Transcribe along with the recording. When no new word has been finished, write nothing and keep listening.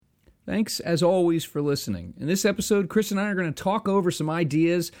Thanks, as always, for listening. In this episode, Chris and I are going to talk over some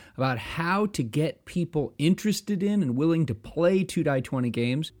ideas about how to get people interested in and willing to play 2Die20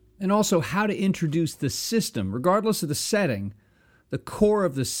 games, and also how to introduce the system, regardless of the setting, the core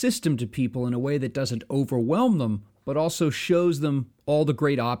of the system to people in a way that doesn't overwhelm them, but also shows them all the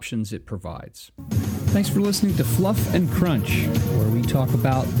great options it provides. Thanks for listening to Fluff and Crunch, where we talk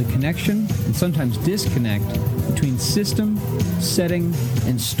about the connection and sometimes disconnect between system, setting,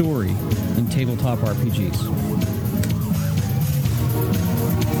 and story in tabletop RPGs.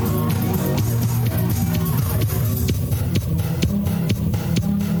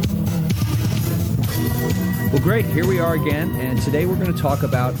 Well, great. Here we are again, and today we're going to talk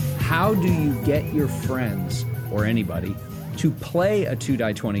about how do you get your friends, or anybody, to play a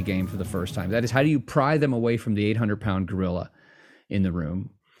 2Die20 game for the first time. That is, how do you pry them away from the 800-pound gorilla in the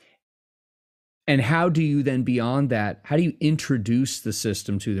room? And how do you then, beyond that, how do you introduce the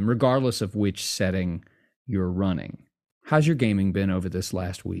system to them, regardless of which setting you're running? How's your gaming been over this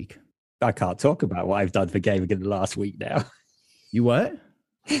last week? I can't talk about what I've done for gaming in the last week now. You what?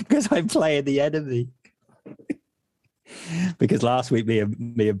 Because I'm playing the enemy. Because last week, me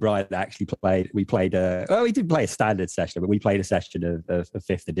and Brian actually played. We didn't play a standard session, but we played a session of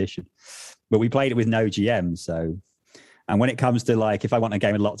 5th edition. But we played it with no GM. So, and when it comes to like, if I want a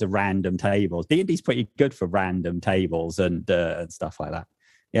game with lots of random tables, D&D's pretty good for random tables and stuff like that.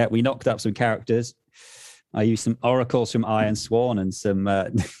 Yeah, we knocked up some characters. I used some oracles from Iron Sworn and some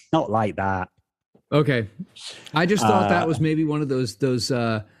not like that. Okay, I just thought that was maybe one of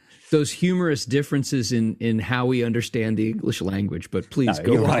those humorous differences in how we understand the English language, but please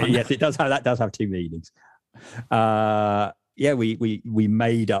go on. Right. Yes, that does have two meanings. We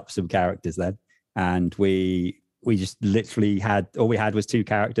made up some characters then, and we just literally all we had was two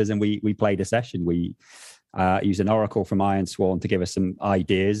characters, and we played a session. We used an oracle from Iron Sworn to give us some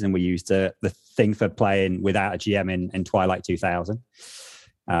ideas, and we used the thing for playing without a GM in Twilight 2000,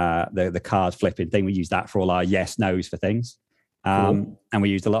 the card flipping thing. We used that for all our yes nos for things. Cool. And we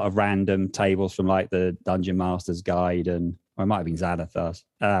used a lot of random tables from like the Dungeon Master's Guide or it might have been Xanathars,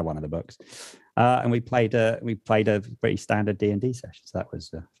 one of the books. And we played a pretty standard D&D session. So that was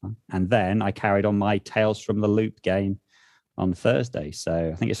fun. And then I carried on my Tales from the Loop game on Thursday.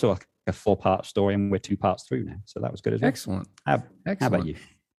 So I think it's sort of like a 4-part story, and we're 2 parts through now. So that was good as well. Excellent. How about you?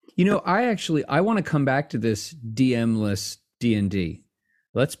 You know, I want to come back to this DM-less D&D.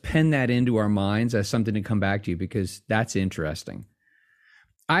 Let's pen that into our minds as something to come back to, because that's interesting.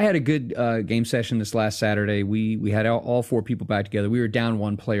 I had a good game session this last Saturday. We had all 4 people back together. We were down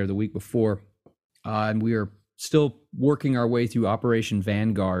 1 player the week before, and we are still working our way through Operation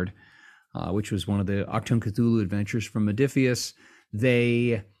Vanguard, which was one of the Achtung Cthulhu adventures from Modiphius.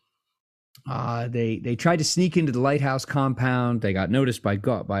 They tried to sneak into the lighthouse compound. They got noticed by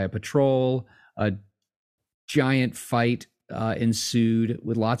a patrol. A giant fight ensued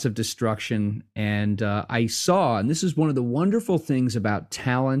with lots of destruction. And I saw, and this is one of the wonderful things about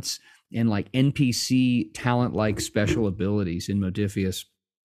talents and like NPC talent-like special abilities in Modiphius.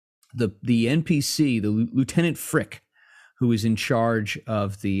 The NPC, the Lieutenant Frick, who is in charge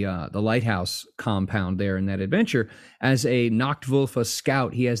of the lighthouse compound there in that adventure, as a Nachtwölfe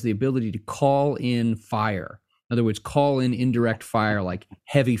scout, he has the ability to call in fire. In other words, call in indirect fire, like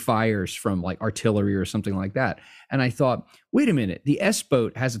heavy fires from like artillery or something like that. And I thought, wait a minute, the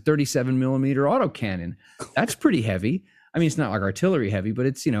S-boat has a 37 millimeter autocannon. That's pretty heavy. I mean, it's not like artillery heavy, but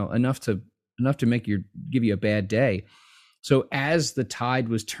it's, enough to give you a bad day. So as the tide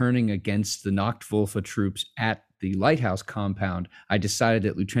was turning against the Nachtwölfe troops at the lighthouse compound, I decided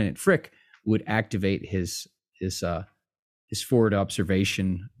that Lieutenant Frick would activate his forward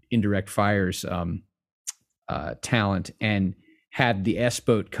observation indirect fires talent, and had the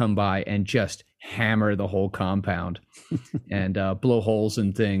S-boat come by and just hammer the whole compound and blow holes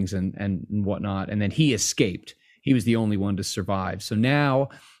in things and whatnot. And then he escaped. He was the only one to survive. So now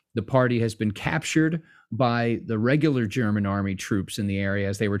the party has been captured by the regular German army troops in the area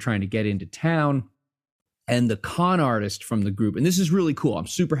as they were trying to get into town. And the con artist from the group, and this is really cool. I'm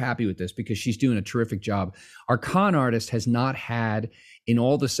super happy with this because she's doing a terrific job. Our con artist has not had, in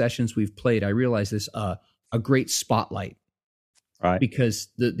all the sessions we've played, I realize this, a great spotlight, right? Because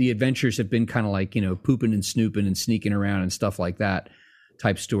the adventures have been kind of like, pooping and snooping and sneaking around and stuff like that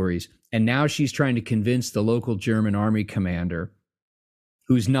type stories. And now she's trying to convince the local German army commander,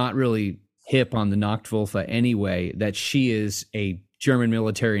 who's not really hip on the Nachtwölfe anyway, that she is a German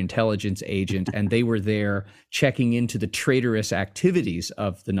military intelligence agent, and they were there checking into the traitorous activities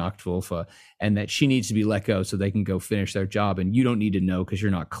of the Nachtwölfe, and that she needs to be let go so they can go finish their job, and you don't need to know because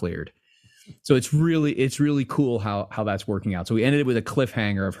you're not cleared. So it's really cool how that's working out. So we ended it with a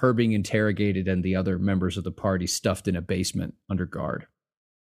cliffhanger of her being interrogated and the other members of the party stuffed in a basement under guard.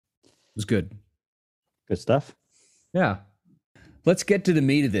 It was good. Good stuff. Yeah. Let's get to the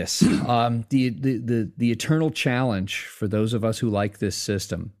meat of this. The eternal challenge for those of us who like this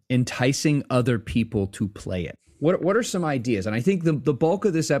system: enticing other people to play it. What are some ideas? And I think the bulk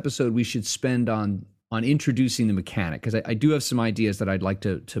of this episode we should spend on introducing the mechanic, because I do have some ideas that I'd like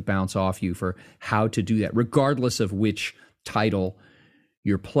to bounce off you for how to do that, regardless of which title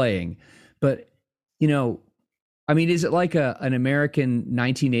you're playing. But, you know, I mean, is it like an American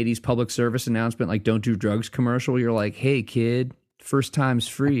 1980s public service announcement, like "Don't do drugs" commercial? You're like, "Hey, kid, first time's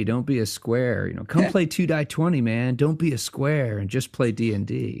free. Don't be a square. You know, come play 2-die-20, man. Don't be a square and just play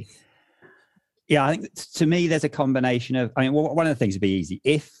D&D." Yeah, I think to me, there's a combination of, I mean, one of the things would be easy.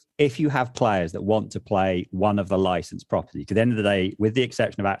 If you have players that want to play one of the licensed properties, because at the end of the day, with the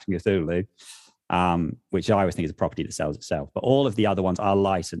exception of Acts of Cthulhu, which I always think is a property that sells itself, but all of the other ones are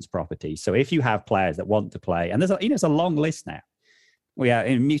licensed properties. So if you have players that want to play, and there's a long list now.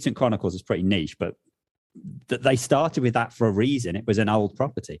 In Mutant Chronicles is pretty niche, but they started with that for a reason. It was an old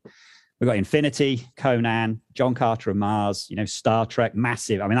property. We've got Infinity, Conan, John Carter of Mars, Star Trek,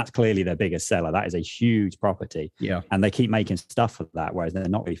 massive. I mean, that's clearly their biggest seller. That is a huge property. Yeah. And they keep making stuff for that, whereas they're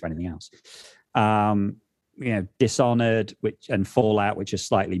not really for anything else. Dishonored, and Fallout, which are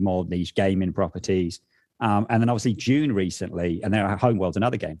slightly more niche gaming properties. And then obviously Dune recently, and then Homeworld's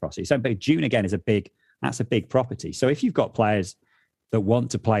another game property. So Dune again is a big property. So if you've got players that want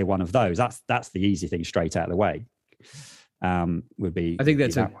to play one of those, that's the easy thing straight out of the way. Would be. I think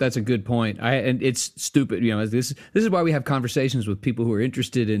that's a good point. And it's stupid. This is why we have conversations with people who are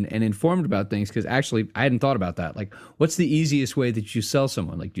interested and informed about things. Because actually, I hadn't thought about that. Like, what's the easiest way that you sell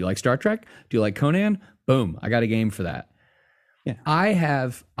someone? Like, do you like Star Trek? Do you like Conan? Boom! I got a game for that. Yeah.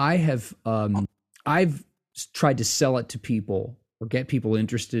 I've tried to sell it to people or get people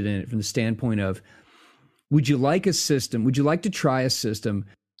interested in it from the standpoint of, would you like a system? Would you like to try a system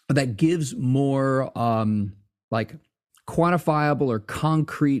that gives more like quantifiable or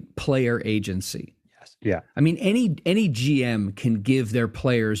concrete player agency? Yes. Yeah. I mean, any GM can give their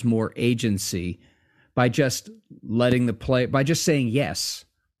players more agency by just by just saying yes,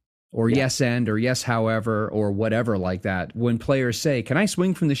 or yes and, or yes however, or whatever like that. When players say, "Can I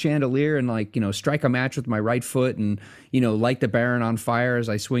swing from the chandelier and strike a match with my right foot and light the Baron on fire as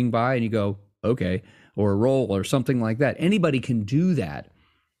I swing by?" And you go, "Okay," or roll or something like that. Anybody can do that.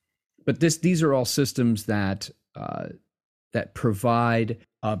 But these are all systems that provide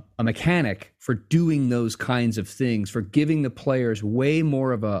a mechanic for doing those kinds of things, for giving the players way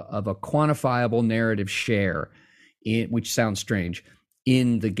more of a quantifiable narrative share, which sounds strange,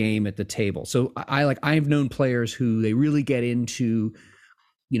 in the game at the table. So I've known players who they really get into,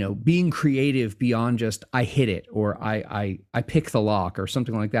 being creative beyond just I hit it or I pick the lock or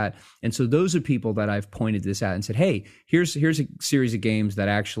something like that. And so those are people that I've pointed this at and said, "Hey, here's a series of games that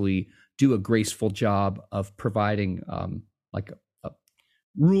actually do a graceful job of providing like a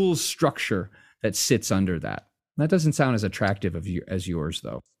rules structure that sits under that." That doesn't sound as attractive as yours,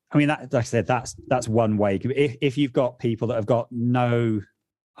 though. I mean, like I said, that's one way. If you've got people that have got no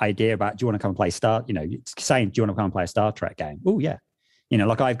idea about, do you want to come and play saying, "Do you want to come and play a Star Trek game?" Oh yeah,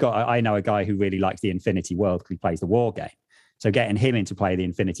 like I know a guy who really likes the Infinity World because he plays the war game. So getting him in to play the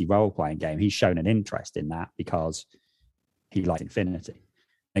Infinity role playing game, he's shown an interest in that because he likes Infinity.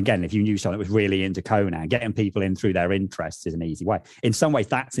 Again, if you knew someone that was really into Conan, getting people in through their interests is an easy way. In some ways,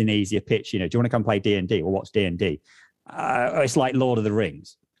 that's an easier pitch. Do you want to come play D&D? Well, what's D&D? It's like Lord of the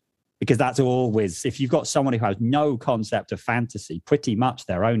Rings, because that's always, if you've got someone who has no concept of fantasy, pretty much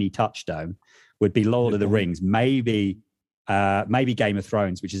their only touchstone would be Lord of the Rings, maybe Game of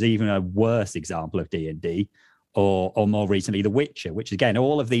Thrones, which is even a worse example of D&D, or more recently The Witcher, which again,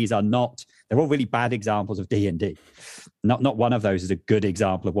 all of these are not, they're all really bad examples of D&D. Not one of those is a good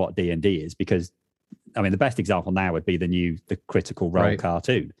example of what D&D is, because I mean the best example now would be the Critical Role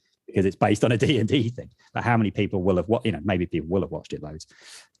cartoon, because it's based on a D&D thing. But how many people will have maybe people will have watched it loads.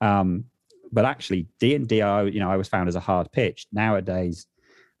 But actually D&D I always found as a hard pitch. Nowadays,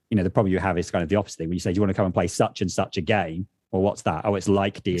 the problem you have is kind of the opposite thing. When you say, "Do you want to come and play such and such a game?" Well, what's that? Oh, it's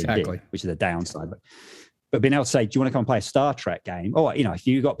like D&D, exactly. Which is a downside. But being able to say, "Do you want to come and play a Star Trek game?" Or, if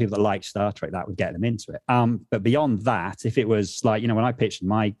you got people that like Star Trek, that would get them into it. But beyond that, if it was like, when I pitched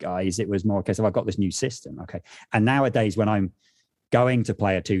my guys, it was more, okay, so I've got this new system. Okay. And nowadays when I'm going to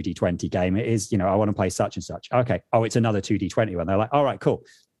play a 2D20 game, it is, I want to play such and such. Okay. Oh, it's another 2D20 one. They're like, all right, cool.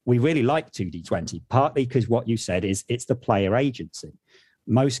 We really like 2D20, partly because what you said is it's the player agency.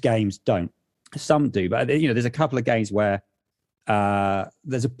 Most games don't. Some do, but there's a couple of games where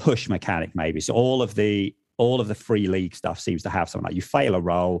there's a push mechanic maybe. So all of the free league stuff seems to have something like you fail a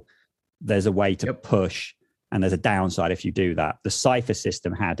roll, there's a way to push, and there's a downside if you do that. The Cypher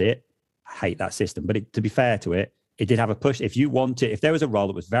system had it. I hate that system, but to be fair to it, it did have a push. If you wanted, if there was a roll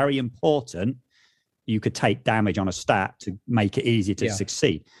that was very important, you could take damage on a stat to make it easier to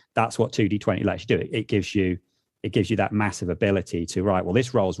succeed. That's what 2D20 lets you do. It gives you that massive ability to, right, well,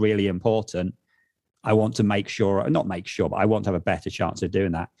 this roll is really important. I want to make sure, not make sure, but I want to have a better chance of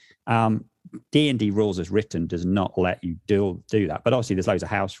doing that. D&D rules as written does not let you do that. But obviously there's loads of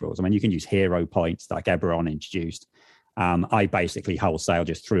house rules. I mean, you can use hero points like Eberron introduced. I basically wholesale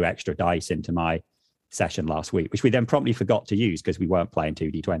just threw extra dice into my session last week, which we then promptly forgot to use because we weren't playing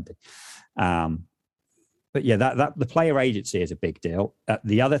 2D20. But yeah, that the player agency is a big deal.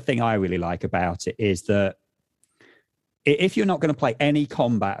 The other thing I really like about it is that if you're not going to play any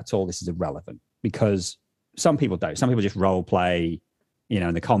combat at all, this is irrelevant, because some people don't. Some people just role play,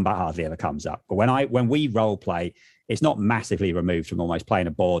 and the combat hardly ever comes up. But when we role play, it's not massively removed from almost playing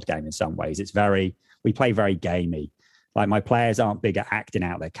a board game in some ways. We play very gamey. Like, my players aren't big at acting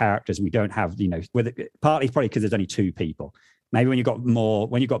out their characters. We don't have, partly probably because there's only two people. Maybe when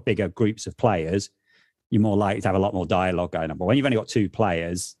you've got bigger groups of players, you're more likely to have a lot more dialogue going on. But when you've only got two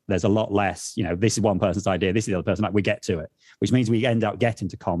players, there's a lot less, this is one person's idea, this is the other person, like, we get to it, which means we end up getting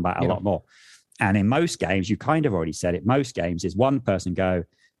to combat a lot more. And in most games, you kind of already said it, most games is one person go,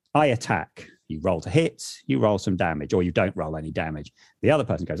 I attack, you roll to hit, you roll some damage, or you don't roll any damage. The other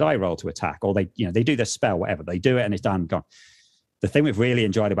person goes, I roll to attack, or they do their spell, whatever, they do it and it's done, gone. The thing we've really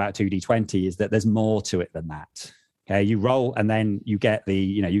enjoyed about 2D20 is that there's more to it than that. Okay, you roll and then you get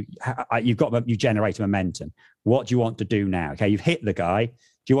you generate a momentum. What do you want to do now? Okay, you've hit the guy. Do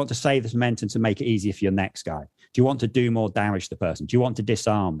you want to save this momentum to make it easier for your next guy? Do you want to do more damage to the person? Do you want to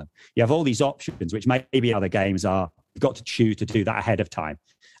disarm them? You have all these options, which maybe other games are, you've got to choose to do that ahead of time.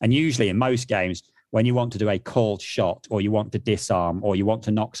 And usually in most games, when you want to do a called shot, or you want to disarm, or you want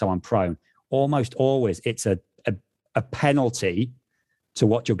to knock someone prone, almost always it's a penalty to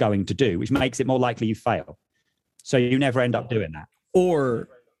what you're going to do, which makes it more likely you fail. So you never end up doing that. Or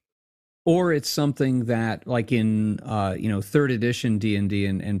it's something that, like in third edition D&D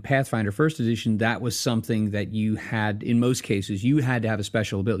and Pathfinder first edition, that was something that you had, in most cases, you had to have a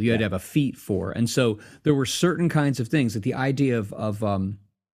special ability. You had to have a feat for. And so there were certain kinds of things that the idea of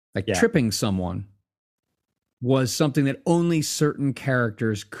tripping someone was something that only certain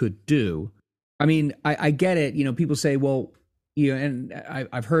characters could do. I mean, I get it. People say, well, and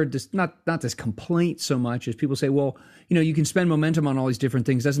I've heard this, not this complaint so much as people say, well, you can spend momentum on all these different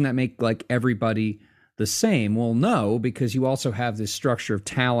things. Doesn't that make like everybody the same? Well, no, because you also have this structure of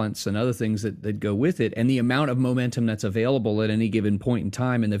talents and other things that go with it, and the amount of momentum that's available at any given point in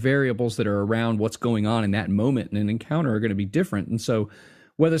time, and the variables that are around what's going on in that moment in an encounter are going to be different. And so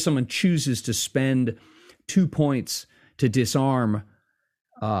whether someone chooses to spend 2 points to disarm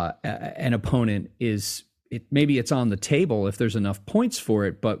an opponent maybe it's on the table if there's enough points for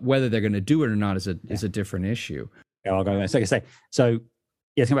it, but whether they're going to do it or not is a different issue. Yeah, I'll go there. So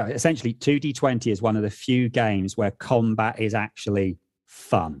essentially 2D20 is one of the few games where combat is actually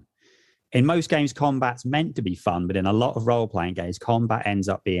fun. In most games, combat's meant to be fun, but in a lot of role-playing games, combat ends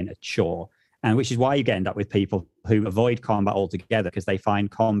up being a chore, and which is why you end up with people who avoid combat altogether, because they find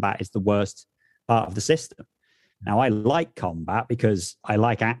combat is the worst part of the system. Now, I like combat because I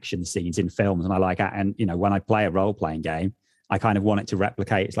like action scenes in films, and when I play a role-playing game, I kind of want it to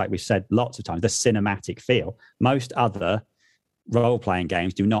replicate, it's like we've said lots of times, the cinematic feel. Most other role-playing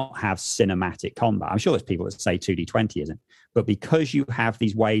games do not have cinematic combat. I'm sure there's people that say 2D20 isn't, but because you have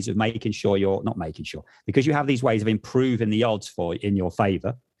these ways of because you have these ways of improving the odds in your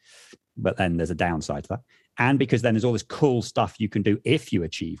favor, but then there's a downside to that. And because then there's all this cool stuff you can do if you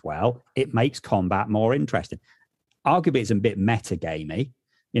achieve well, it makes combat more interesting. Arguably, it's a bit meta-gamey.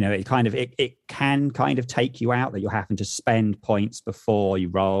 It can kind of take you out that you're having to spend points before you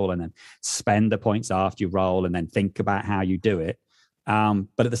roll and then spend the points after you roll and then think about how you do it.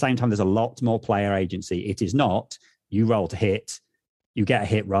 But at the same time, there's a lot more player agency. It is not, you roll to hit, you get a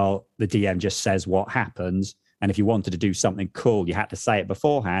hit roll, the DM just says what happens. And if you wanted to do something cool, you had to say it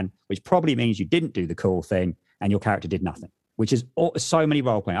beforehand, which probably means you didn't do the cool thing and your character did nothing, which is so many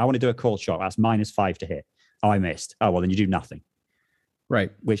role-playing. I want to do a cool shot. That's -5 to hit. Oh, I missed. Oh, well, then you do nothing.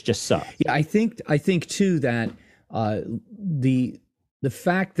 Right. Which just sucks. Yeah, I think too that the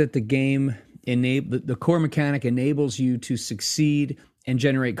fact that the game the core mechanic enables you to succeed and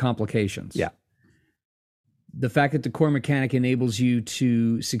generate complications. Yeah. The fact that the core mechanic enables you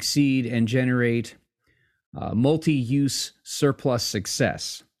to succeed and generate multi-use surplus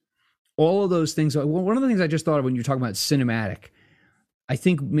success all of those things. One of the things I just thought of when you're talking about cinematic, I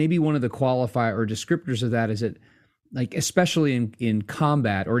think maybe one of the qualifier or descriptors of that is that, like, especially in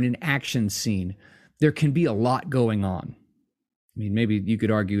combat or in an action scene, there can be a lot going on. I mean, maybe you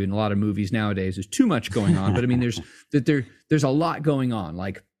could argue in a lot of movies nowadays there's too much going on, but I mean, there's a lot going on.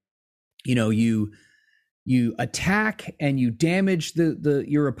 Like, you know, you attack and you damage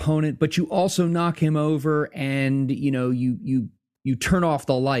your opponent, but you also knock him over, and you know, you turn off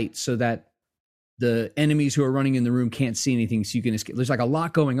the light so that the enemies who are running in the room can't see anything, so you can escape. There's like a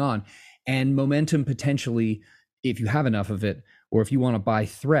lot going on, and momentum potentially, if you have enough of it, or if you want to buy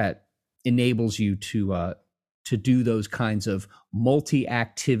threat, enables you to do those kinds of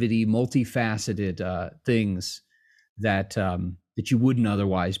multi-activity, multifaceted things that you wouldn't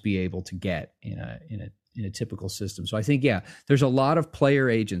otherwise be able to get in a typical system. So I think, yeah, there's a lot of player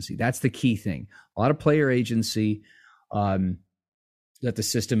agency. That's the key thing. A lot of player agency that the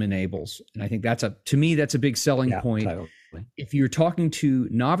system enables. And I think to me, that's a big selling point. Totally. If you're talking to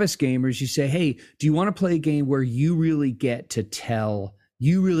novice gamers, you say, hey, do you want to play a game where you really get to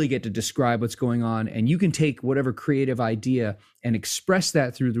describe what's going on, and you can take whatever creative idea and express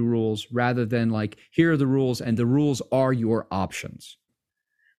that through the rules, rather than like, here are the rules and the rules are your options.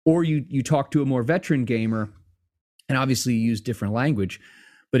 Or you talk to a more veteran gamer, and obviously you use different language,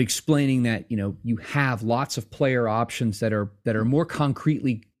 but explaining that, you know, you have lots of player options that are more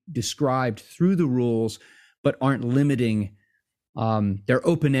concretely described through the rules, but aren't limiting. They're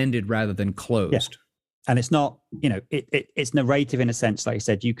open-ended rather than closed. Yeah. And it's not, you know, it's narrative in a sense. Like I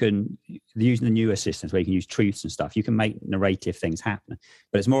said, you can, using the newer systems where you can use truths and stuff, you can make narrative things happen.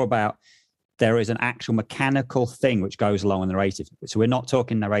 But it's more about, there is an actual mechanical thing which goes along with narrative. So we're not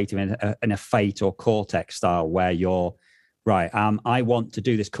talking narrative in a Fate or Cortex style where you're, right, I want to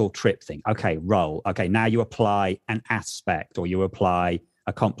do this cool trip thing. Okay, roll. Okay, now you apply an aspect, or you apply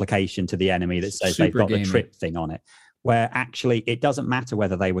a complication to the enemy that says they've got the trip thing on it. Where actually it doesn't matter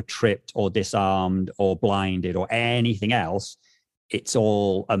whether they were tripped or disarmed or blinded or anything else. It's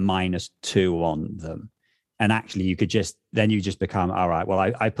all a -2 on them. And actually you just become, all right, well,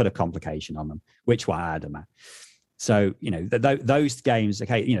 I put a complication on them, which will add them. So, you know, those games,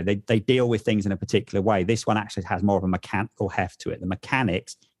 okay, you know, they deal with things in a particular way. This one actually has more of a mechanical heft to it. The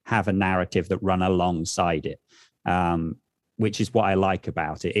mechanics have a narrative that run alongside it, which is what I like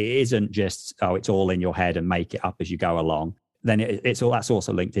about it. It isn't just, it's all in your head and make it up as you go along. Then that's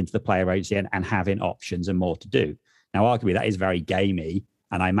also linked into the player agency and having options and more to do. Now, arguably, that is very gamey.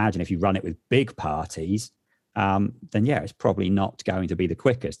 And I imagine if you run it with big parties, then yeah, it's probably not going to be the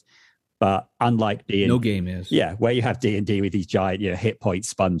quickest. But unlike D&D, no game is. Yeah, where you have D&D with these giant, you know, hit point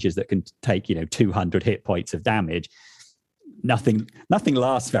sponges that can take, you know, 200 hit points of damage, nothing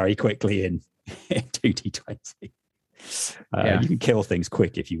lasts very quickly in 2D20. You can kill things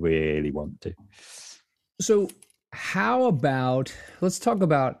quick if you really want to. So let's talk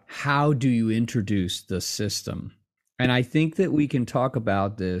about how do you introduce the system? And I think that we can talk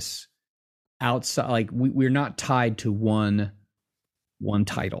about this outside, like we're not tied to one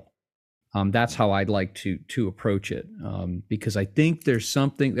title. That's how I'd like to approach it, because I think there's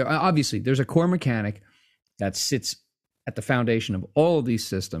something there. Obviously, there's a core mechanic that sits at the foundation of all of these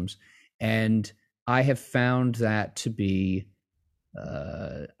systems, and I have found that to be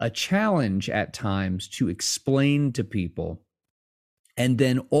a challenge at times to explain to people. And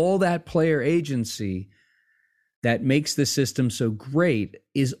then all that player agency that makes the system so great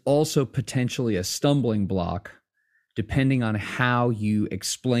is also potentially a stumbling block, depending on how you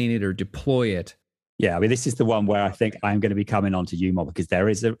explain it or deploy it. Yeah, I mean, this is the one where I think I'm going to be coming on to you more, because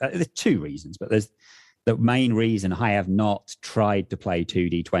there's two reasons, but there's the main reason I have not tried to play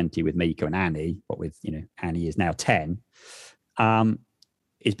 2D20 with Mika and Annie, but with, you know, Annie is now 10,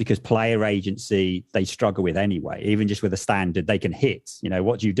 is because player agency, they struggle with anyway. Even just with a standard, they can hit. You know,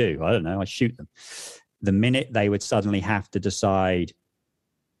 what do you do? I don't know, I shoot them. The minute they would suddenly have to decide,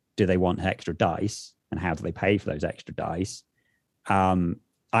 do they want extra dice? And how do they pay for those extra dice? I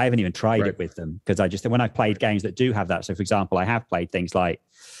haven't even tried it with them, because when I've played games that do have that. So, for example, I have played things like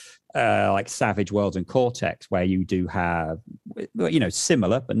Savage Worlds and Cortex, where you do have, you know,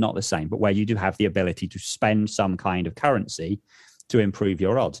 similar but not the same, but where you do have the ability to spend some kind of currency to improve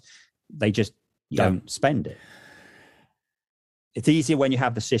your odds. They just don't spend it. It's easier when you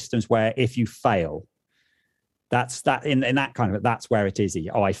have the systems where if you fail, that's where it is.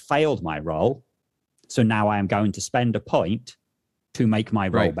 Oh, I failed my roll, so now I am going to spend a point to make my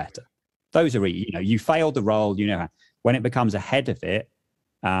roll better. Those are, you know, you failed the roll, you know, when it becomes ahead of it,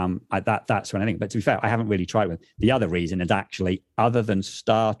 that's when I think. But to be fair, I haven't really tried with. The other reason is actually, other than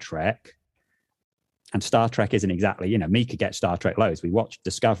Star Trek, And Star Trek isn't exactly, Mika gets Star Trek loads. We watched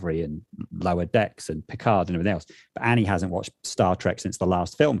Discovery and Lower Decks and Picard and everything else. But Annie hasn't watched Star Trek since the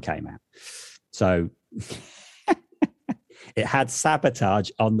last film came out. So it had Sabotage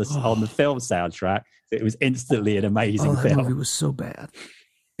on the film soundtrack. It was instantly an amazing film. That movie was so bad.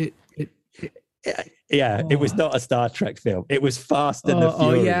 It was not a Star Trek film. It was Fast and the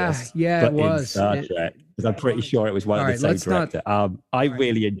Furious. It was Star Trek. Because I'm pretty sure it was one of the same director. I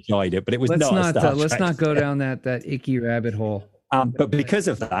really enjoyed it, but it was not a Star Trek. Let's not go down that icky rabbit hole. But because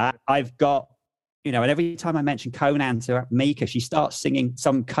of that, I've got, and every time I mention Conan to Mika, she starts singing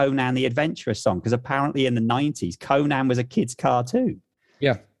some Conan the Adventurer song, because apparently in the 90s, Conan was a kid's cartoon.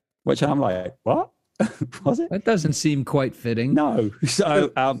 Yeah. Which I'm like, what? Was it? That doesn't seem quite fitting. No.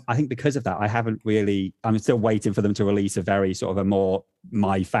 So I think because of that, I'm still waiting for them to release a very sort of a more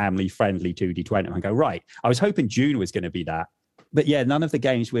my family friendly 2D20. I go, right. I was hoping June was going to be that. But yeah, none of the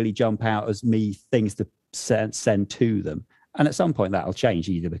games really jump out as me things to send to them. And at some point that'll change,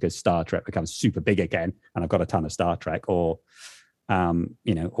 either because Star Trek becomes super big again and I've got a ton of Star Trek, or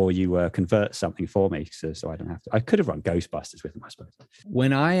or you convert something for me, so I don't have to. I could have run Ghostbusters with them, I suppose.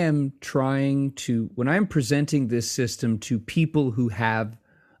 When I am presenting this system to people who have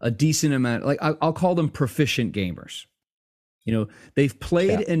a decent amount, like I'll call them proficient gamers. They've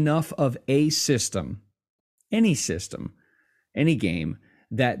played enough of a system, any game,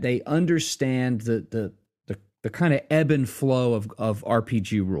 that they understand the kind of ebb and flow of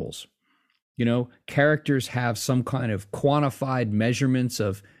RPG rules. Characters have some kind of quantified measurements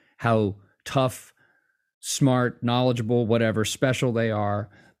of how tough, smart, knowledgeable, whatever, special they are.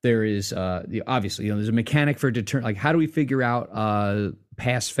 There is obviously, there's a mechanic for like how do we figure out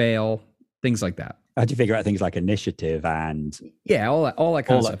pass, fail, things like that. How do you figure out things like initiative and all that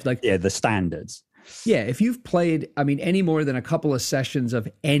kind of stuff? Like the standards. Yeah, if you've played, any more than a couple of sessions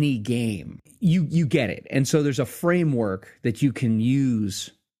of any game, you get it. And so there's a framework that you can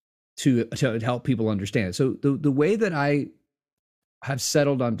use to help people understand it. So the way that I have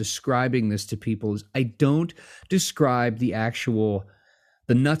settled on describing this to people is I don't describe the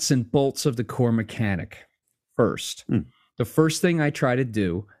nuts and bolts of the core mechanic first. The first thing I try to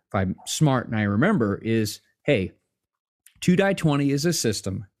do, if I'm smart and I remember, is, hey, 2Die20 is a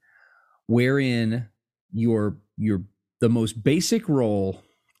system wherein the most basic roll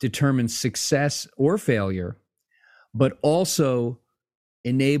determines success or failure, but also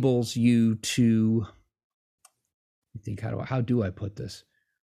enables you to how do I put this?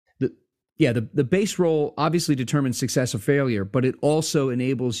 The base roll obviously determines success or failure, but it also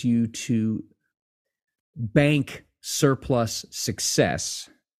enables you to bank surplus success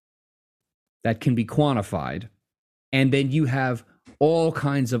that can be quantified. And then you have all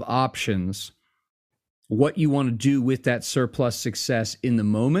kinds of options, what you want to do with that surplus success in the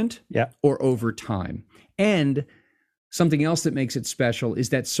moment or over time. And something else that makes it special is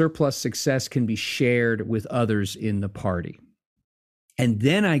that surplus success can be shared with others in the party. And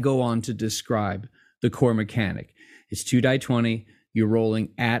then I go on to describe the core mechanic. It's 2Die20. You're rolling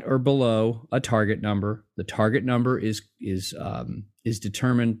at or below a target number. The target number is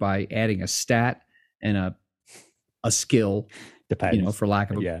determined by adding a stat and a skill, depends, for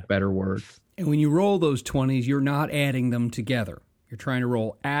lack of a better word. And when you roll those 20s, you're not adding them together. You're trying to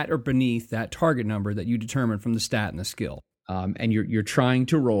roll at or beneath that target number that you determine from the stat and the skill. And you're trying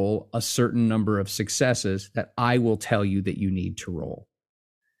to roll a certain number of successes that I will tell you that you need to roll.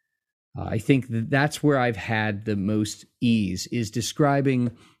 I think that's where I've had the most ease, is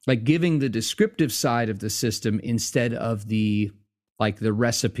describing, like giving the descriptive side of the system instead of the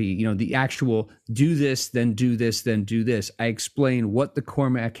recipe, the actual do this, then do this, then do this. I explain what the core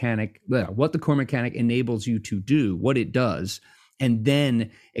mechanic enables you to do, what it does, and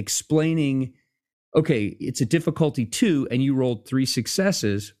then explaining, okay, it's a difficulty 2 and you rolled 3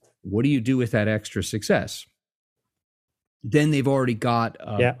 successes. What do you do with that extra success? Then they've already got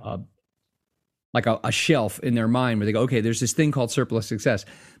a shelf in their mind where they go, okay, there's this thing called surplus success.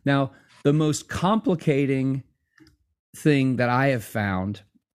 Now, the most complicating thing that I have found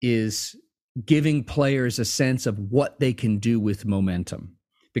is giving players a sense of what they can do with momentum.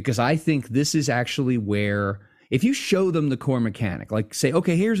 Because I think this is actually where, if you show them the core mechanic, like say,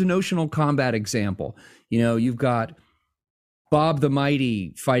 okay, here's a notional combat example. You've got Bob the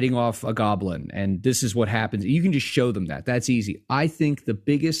Mighty fighting off a goblin, and this is what happens. You can just show them that. That's easy. I think the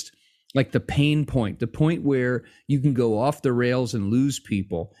biggest, the pain point, the point where you can go off the rails and lose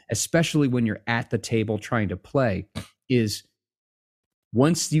people, especially when you're at the table trying to play, is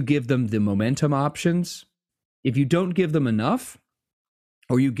once you give them the momentum options, if you don't give them enough,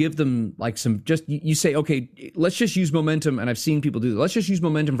 or you give them like some, just you say, okay, let's just use momentum. And I've seen people do that. Let's just use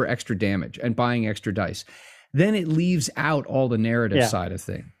momentum for extra damage and buying extra dice. Then it leaves out all the narrative side of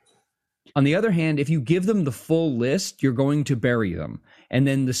things. On the other hand, if you give them the full list, you're going to bury them. And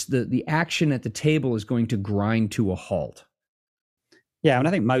then the action at the table is going to grind to a halt. Yeah, and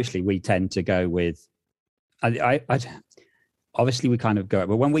I think mostly we tend to go with, I obviously we kind of go,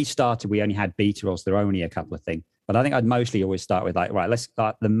 but when we started, we only had beta rolls. There were only a couple of things. But I think I'd mostly always start with like, right, let's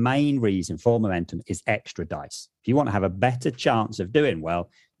start. The main reason for momentum is extra dice. If you want to have a better chance of doing well,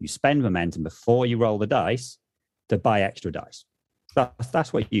 you spend momentum before you roll the dice to buy extra dice.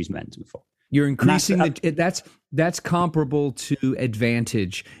 That's what you use momentum for. You're increasing that's comparable to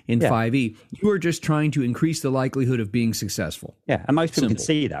advantage in 5e. You are just trying to increase the likelihood of being successful. Yeah, and most people can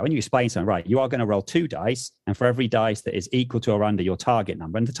see that when you explain something. Right, you are going to roll 2 dice, and for every dice that is equal to or under your target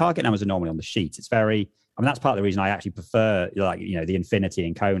number, and the target numbers are normally on the sheet. It's very. I mean, that's part of the reason I actually prefer, like, the Infinity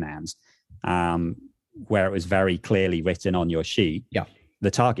and Conan's, where it was very clearly written on your sheet. Yeah,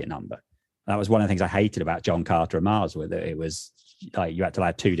 the target number. That was one of the things I hated about John Carter and Mars, with it. It was like you had to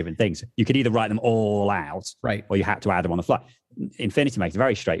add 2 different things. You could either write them all out, right, or you had to add them on the fly. Infinity makes it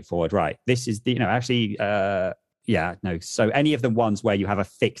very straightforward. Right, this is So any of the ones where you have a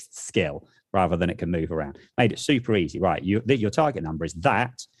fixed skill rather than it can move around made it super easy. Right, your target number is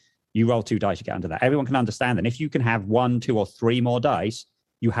that. You roll 2 dice, you get under that. Everyone can understand that. If you can have 1, 2, or 3 more dice,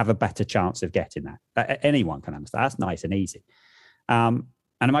 you have a better chance of getting that. Anyone can understand. That's nice and easy. And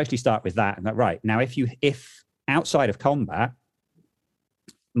I mostly start with that. And right now, if outside of combat,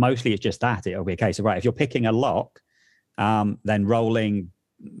 mostly it's just that. It'll be a case of, right, if you're picking a lock, then rolling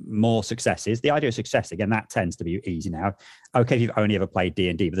more successes. The idea of success, again, that tends to be easy now. Okay, if you've only ever played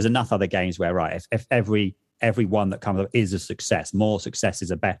D&D, but there's enough other games where, right, if every one that comes up is a success, more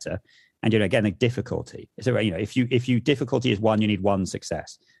successes are better. And again, the difficulty. So if you difficulty is 1, you need 1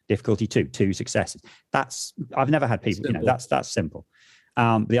 success. Difficulty 2 successes. I've never had people. Simple. That's simple.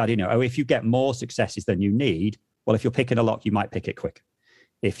 The idea, if you get more successes than you need, well, if you're picking a lock, you might pick it quicker.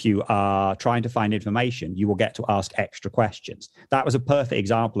 If you are trying to find information, you will get to ask extra questions. That was a perfect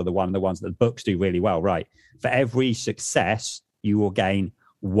example of the ones that the books do really well. Right, for every success, you will gain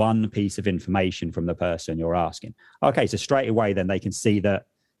 1 piece of information from the person you're asking. Okay, so straight away, then they can see that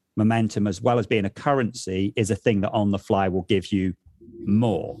momentum, as well as being a currency, is a thing that on the fly will give you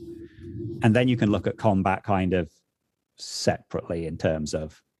more. And then you can look at combat kind of separately in terms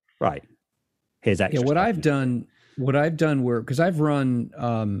of, right, here's extra. Yeah, what I've done because I've run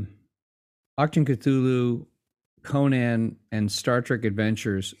Achtung Cthulhu, Conan, and Star Trek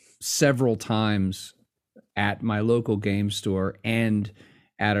Adventures several times at my local game store and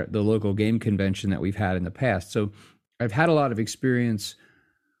at the local game convention that we've had in the past. So I've had a lot of experience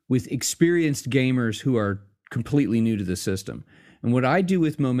with experienced gamers who are completely new to the system. And what I do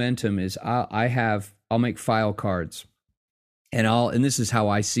with momentum is I'll make file cards, and this is how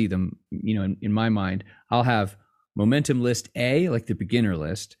I see them, in my mind. I'll have momentum list A, like the beginner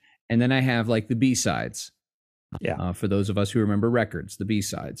list, and then I have like the B-sides. Yeah. For those of us who remember records, the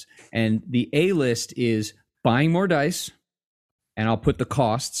B-sides. And the A list is buying more dice, and I'll put the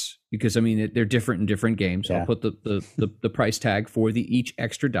costs, because they're different in different games. So I'll put the price tag for each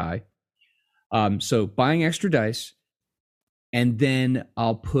extra die. So buying extra dice, and then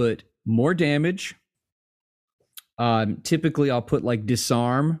I'll put more damage. Typically I'll put like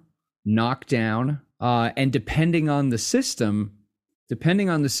disarm, knockdown, and depending on the system,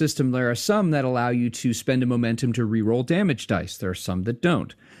 there are some that allow you to spend a momentum to reroll damage dice. There are some that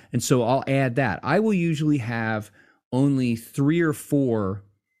don't. And so I'll add that. I will usually have only 3 or 4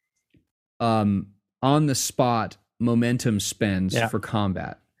 on the spot momentum spends for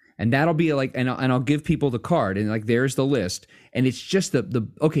combat. And that'll be like, and I'll give people the card, and like, there's the list. And it's just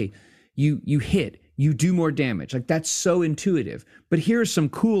okay, you hit, you do more damage. Like, that's so intuitive. But here's some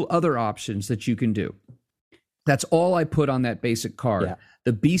cool other options that you can do. That's all I put on that basic card. Yeah.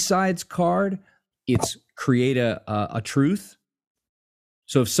 The B-sides card, it's create a truth.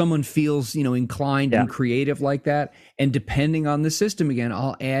 So if someone feels, inclined and creative like that, and depending on the system, again,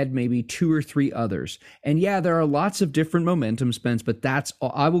 I'll add maybe 2 or 3 others. And there are lots of different momentum spends, but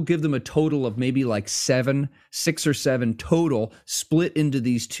I will give them a total of maybe like 6 or 7 total, split into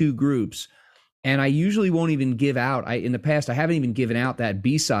these 2 groups. And I usually won't even give out, in the past, I haven't even given out that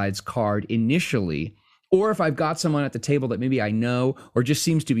B-sides card initially. Or if I've got someone at the table that maybe I know or just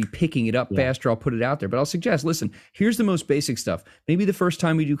seems to be picking it up faster, I'll put it out there. But I'll suggest, listen, here's the most basic stuff. Maybe the first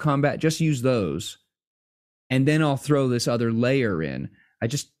time we do combat, just use those. And then I'll throw this other layer in. I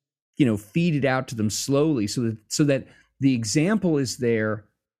just, feed it out to them slowly so that the example is there.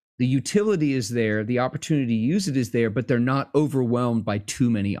 the utility is there, the opportunity to use it is there, but they're not overwhelmed by too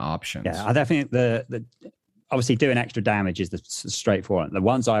many options. Yeah, I definitely think the obviously doing extra damage is the straightforward. The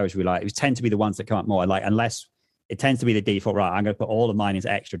ones I always really like, it tend to be the ones that come up more. Like, unless it tends to be the default, right, I'm going to put all of mine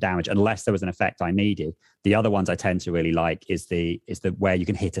into extra damage unless there was an effect I needed. The other ones I tend to really like is the where you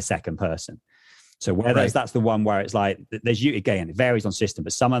can hit a second person. So where that's the one where it's like, there's you again, it varies on system,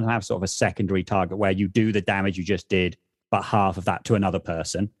 but some of them have sort of a secondary target where you do the damage you just did, but half of that to another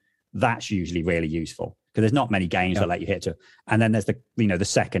person. That's usually really useful because there's not many games that let you hit to. And then there's the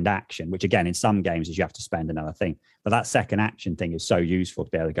second action, which again, in some games is you have to spend another thing. But that second action thing is so useful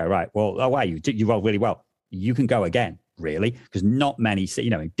to be able to go, right, well, oh, wow, you rolled really well. You can go again, really, because not many,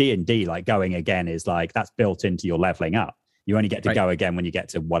 in D&D, like going again is like, that's built into your leveling up. You only get to go again when you get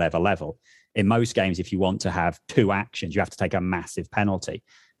to whatever level. In most games, if you want to have two actions, you have to take a massive penalty.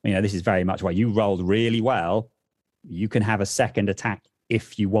 This is very much why you rolled really well. You can have a second attack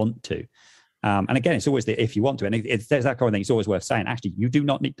if you want to. And again, it's always the if you want to. And there's that kind of thing. It's always worth saying, actually, you do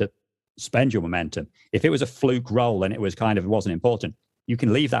not need to spend your momentum. If it was a fluke roll and it wasn't important, you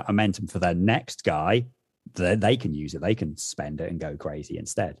can leave that momentum for the next guy. They can use it. They can spend it and go crazy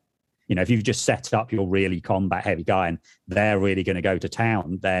instead. If you've just set up your really combat heavy guy and they're really going to go to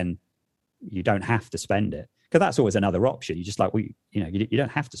town, then you don't have to spend it. Because that's always another option. You just like, you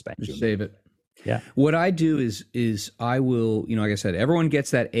don't have to spend it. Save it. Yeah. What I do is I will, like I said, everyone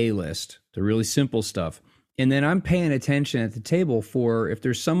gets that A list, the really simple stuff. And then I'm paying attention at the table for if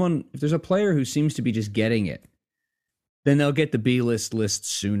there's a player who seems to be just getting it, then they'll get the B list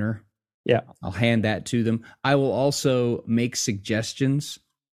sooner. Yeah. I'll hand that to them. I will also make suggestions,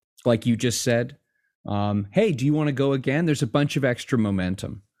 like you just said. Hey, do you want to go again? There's a bunch of extra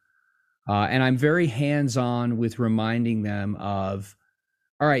momentum. And I'm very hands-on with reminding them of,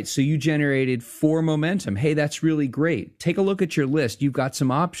 all right, so you generated 4 momentum. Hey, that's really great. Take a look at your list. You've got some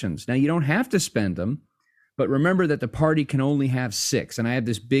options. Now, you don't have to spend them, but remember that the party can only have 6. And I have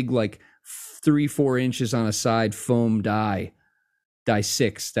this big, 3-4 inches on a side foam die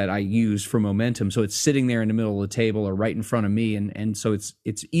 6 that I use for momentum. So it's sitting there in the middle of the table or right in front of me. And so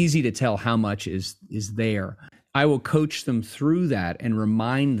it's easy to tell how much is there. I will coach them through that and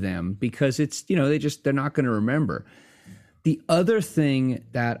remind them because it's, they're not going to remember. The other thing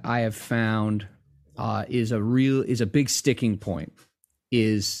that I have found is a big sticking point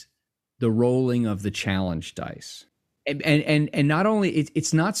is the rolling of the challenge dice. And not only,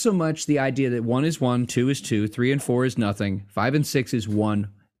 it's not so much the idea that 1 is 1, 2 is 2, 3 and 4 is nothing, 5 and 6 is 1,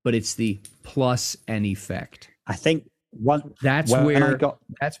 but it's the plus and effect. I think that's where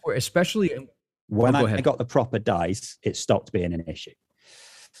especially when I got the proper dice, it stopped being an issue.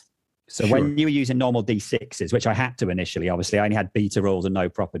 So when you were using normal D6s, which I had to initially, obviously I only had beta rolls and no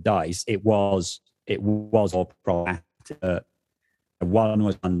proper dice, it was all problematic. 1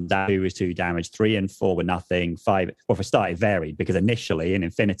 was 1, 2 was 2 damage, 3 and 4 were nothing, 5. Well, for a start, it varied because initially in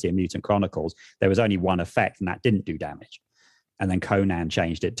Infinity and Mutant Chronicles, there was only 1 effect and that didn't do damage. And then Conan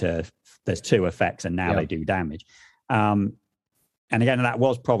changed it to there's 2 effects and now they do damage. And again, that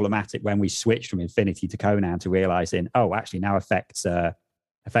was problematic when we switched from Infinity to Conan to realizing, actually now effects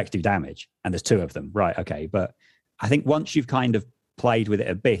do damage and there's 2 of them. Right. Okay. But I think once you've kind of played with it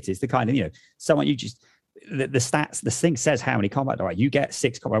a bit, it's the kind of, someone you just, the stats, the thing says how many combat, all right, you get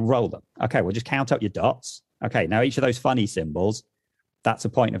 6 combat, roll them. Okay. Well, just count up your dots. Okay. Now each of those funny symbols, that's a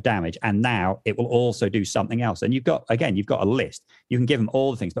point of damage. And now it will also do something else. And you've got a list. You can give them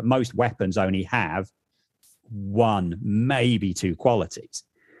all the things, but most weapons only have 1, maybe 2 qualities.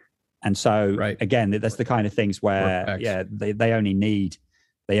 And so again, that's the kind of things where, they only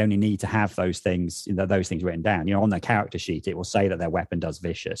need to have those things written down. On their character sheet, it will say that their weapon does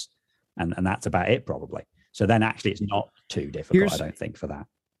vicious, and that's about it probably. So then actually it's not too difficult, I don't think, for that.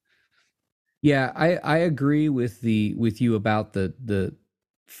 Yeah, I agree with you about the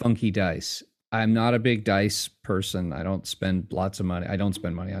funky dice. I'm not a big dice person. I don't spend lots of money. I don't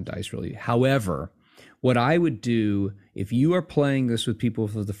spend money on dice really. However, what I would do if you are playing this with people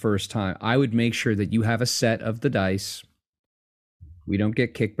for the first time, I would make sure that you have a set of the dice. We don't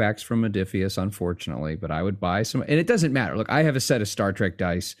get kickbacks from Modiphius, unfortunately, but I would buy some. And it doesn't matter. Look, I have a set of Star Trek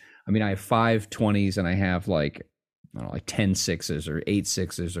dice. I mean, I have 5 20s and I have like 10 6s or 8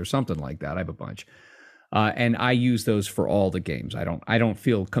 6s or something like that. I have a bunch. And I use those for all the games. I don't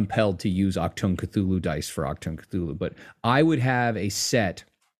feel compelled to use Achtung Cthulhu dice for Achtung Cthulhu, but I would have a set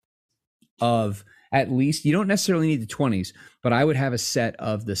of at least, you don't necessarily need the 20s, but I would have a set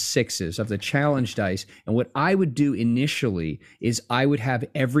of the 6s, of the challenge dice. And what I would do initially is I would have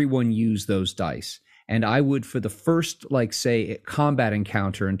everyone use those dice. And I would, for the first, say, combat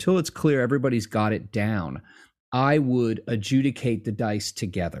encounter, until it's clear everybody's got it down, I would adjudicate the dice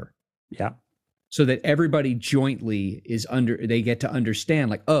together. Yeah. So that everybody jointly they get to understand,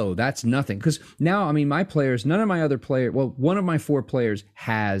 like, oh, that's nothing. Because now, I mean, my players, none of my other players, well, one of my 4 players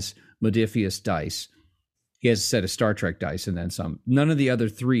has Modiphius dice. He has a set of Star Trek dice and then some. None of the other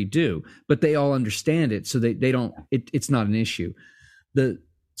 3 do, but they all understand it. So they don't, it's not an issue.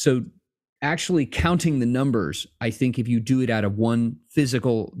 So actually counting the numbers, I think if you do it out of one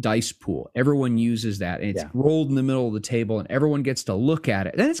physical dice pool, everyone uses that, and it's rolled in the middle of the table and everyone gets to look at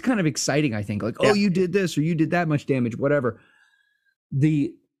it. Then it's kind of exciting, I think, like, oh, you did this or you did that much damage, whatever.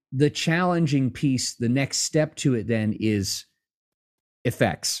 The challenging piece, the next step to it then is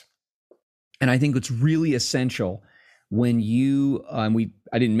effects. And I think it's really essential when you,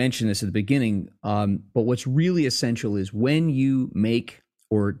 I didn't mention this at the beginning, but what's really essential is when you make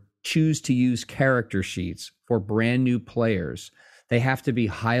or choose to use character sheets for brand new players, they have to be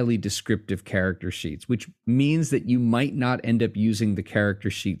highly descriptive character sheets, which means that you might not end up using the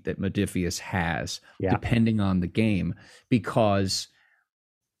character sheet that Modiphius has, depending on the game, because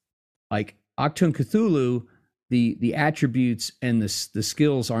like Achtung Cthulhu, the attributes and the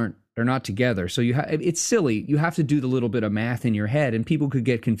skills they're not together. So it's silly. You have to do the little bit of math in your head, and people could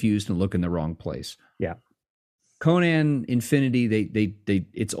get confused and look in the wrong place. Yeah. Conan Infinity, they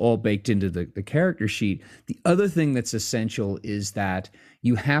it's all baked into the character sheet. The other thing that's essential is that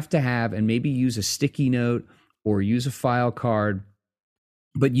you have to have, and maybe use a sticky note or use a file card,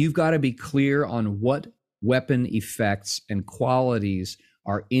 but you've got to be clear on what weapon effects and qualities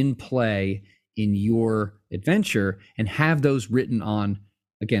are in play in your adventure, and have those written on,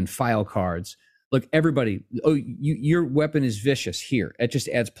 again, file cards. Look, everybody, oh, your weapon is vicious. Here, it just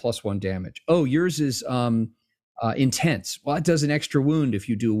adds +1 damage. Oh, yours is intense. Well, it does an extra wound if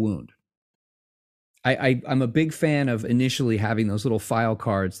you do a wound. I'm a big fan of initially having those little file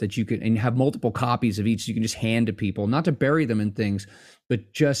cards that you can, and have multiple copies of each, so you can just hand to people, not to bury them in things,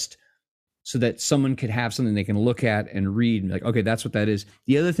 but just so that someone could have something they can look at and read, and like, okay, that's what that is.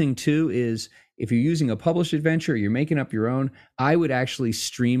 The other thing too is, if you're using a published adventure, you're making up your own, I would actually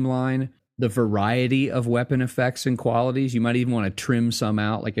streamline the variety of weapon effects and qualities. You might even want to trim some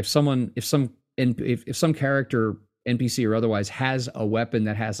out. Like if some character, NPC or otherwise, has a weapon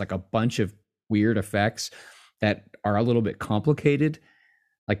that has like a bunch of weird effects that are a little bit complicated,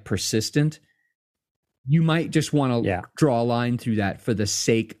 like persistent, you might just want to draw a line through that for the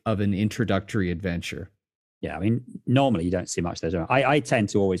sake of an introductory adventure. Yeah, I mean, normally you don't see much there. I tend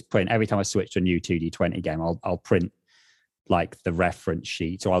to always print, every time I switch to a new 2D20 game, I'll print like the reference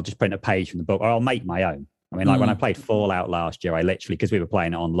sheet, or I'll just print a page from the book, or I'll make my own. I mean, like when I played Fallout last year, I literally, because we were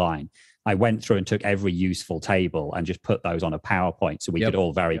playing it online, I went through and took every useful table and just put those on a PowerPoint, so we could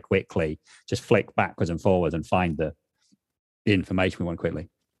all very quickly just flick backwards and forwards and find the information we want quickly.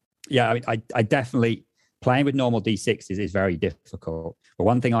 Yeah, I mean, I definitely, playing with normal D6s is very difficult. But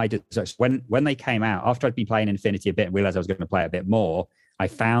one thing I did, so when they came out, after I'd been playing Infinity a bit and realized I was going to play it a bit more, I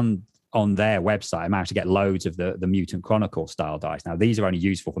found on their website, I managed to get loads of the Mutant Chronicle style dice. Now, these are only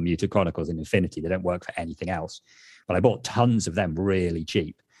useful for Mutant Chronicles in Infinity. They don't work for anything else. But I bought tons of them really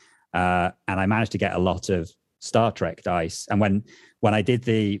cheap. And I managed to get a lot of Star Trek dice. And when I did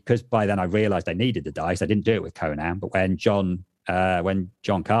because by then I realized I needed the dice, I didn't do it with Conan. But when John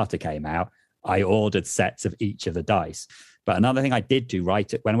Carter came out, I ordered sets of each of the dice. But another thing I did do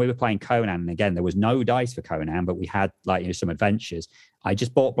when we were playing Conan, and again, there was no dice for Conan, but we had some adventures. I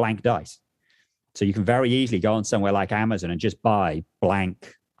just bought blank dice. So you can very easily go on somewhere like Amazon and just buy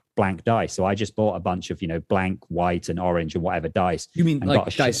blank dice. So I just bought a bunch of, blank white and orange and whatever dice. You mean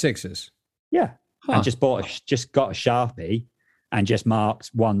like dice sixes? Yeah. Huh. And just got a Sharpie and just marked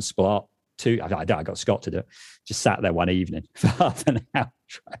one splot, two. I got Scott to do it. Just sat there one evening for half an hour.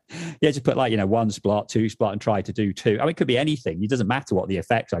 Just put one splot, two splot, and try to do two. I mean, it could be anything. It doesn't matter what the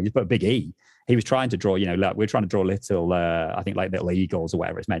effects are. You just put a big E. He was trying to draw, we're trying to draw little, I think like little eagles or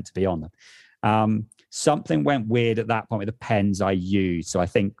whatever it's meant to be on them. Something went weird at that point with the pens I used. So I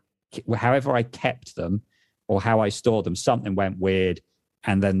think however I kept them or how I stored them, something went weird.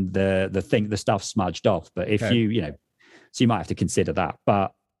 And then the stuff smudged off. But if so you might have to consider that.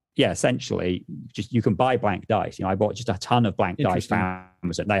 But yeah, essentially, just you can buy blank dice. I bought just a ton of blank dice from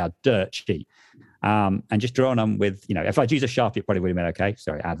Amazon. They are dirt cheap. And just drawing them with, if I'd use a Sharpie, it probably would have been okay.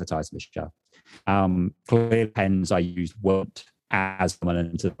 Sorry, advertising with Sharpie. Clear pens I used weren't as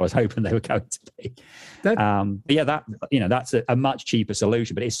dominant as I was hoping they were going to be. But yeah, that's a much cheaper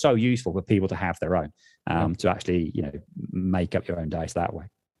solution, but it's so useful for people to have their own, to actually, make up your own dice that way.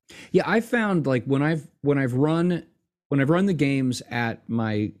 Yeah, I found like when I've run the games at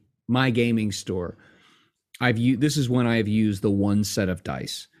my gaming store, this is when I've used the one set of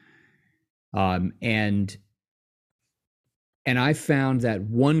dice. And And I found that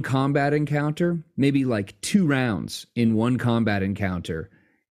one combat encounter, maybe like 2 rounds in one combat encounter,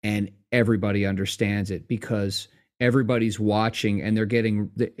 and everybody understands it because everybody's watching and they're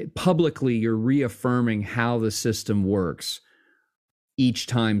getting publicly, you're reaffirming how the system works each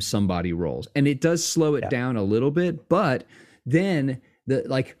time somebody rolls. And it does slow it down a little bit, but then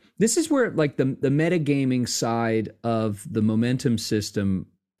this is where like the metagaming side of the momentum system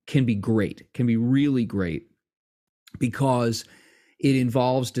can be great, can be really great, because it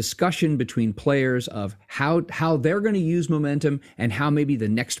involves discussion between players of how they're going to use momentum and how maybe the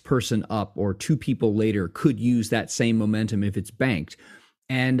next person up or 2 people later could use that same momentum if it's banked.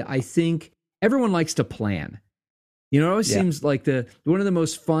 And I think everyone likes to plan. You know, it always seems like one of the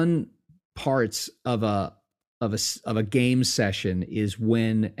most fun parts of a game session is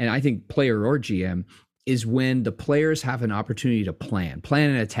when, and I think player or GM, is when the players have an opportunity to plan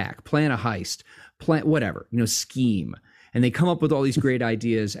an attack, plan a heist, plan whatever, scheme. And they come up with all these great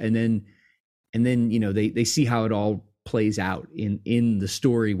ideas, and then they see how it all plays out in the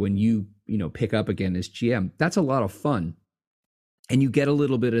story when you pick up again as GM. That's a lot of fun. And you get a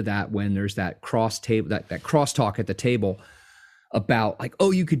little bit of that when there's that crosstalk at the table about like,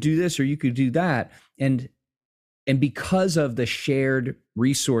 oh, you could do this or you could do that. And because of the shared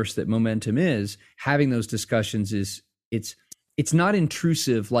resource that momentum is, having those discussions it's not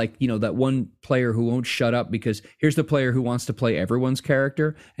intrusive, like, that one player who won't shut up because here's the player who wants to play everyone's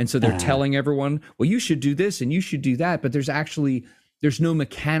character. And so they're telling everyone, well, you should do this and you should do that. But there's no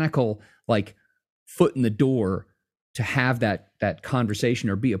mechanical like foot in the door to have that conversation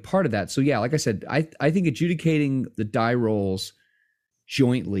or be a part of that. So yeah, like I said, I think adjudicating the die rolls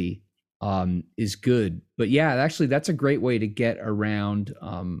jointly is good. But yeah, actually that's a great way to get around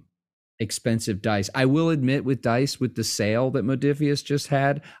expensive dice. I will admit, with dice, with the sale that Modiphius just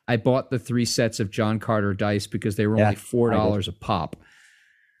had, I bought the 3 sets of John Carter dice because they were only $4 a pop.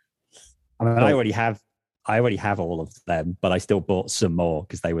 I mean, I already have all of them, but I still bought some more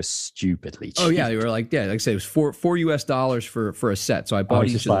because they were stupidly cheap. Oh yeah, they were like I said, it was $4 US for a set. So I bought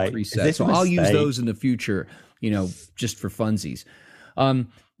each of the 3 sets. So I'll use those in the future, just for funsies.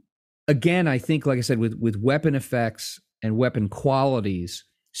 Again, I think, like I said, with weapon effects and weapon qualities,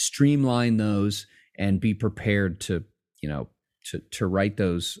 streamline those and be prepared to write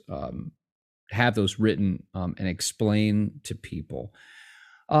those, have those written and explain to people.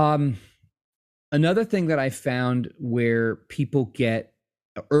 Another thing that I found where people get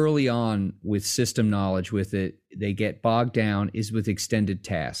early on with system knowledge with it, they get bogged down, is with extended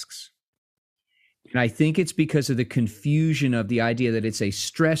tasks. And I think it's because of the confusion of the idea that it's a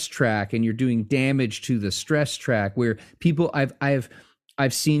stress track and you're doing damage to the stress track, where people,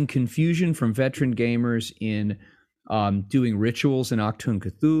 I've seen confusion from veteran gamers in doing rituals in Achtung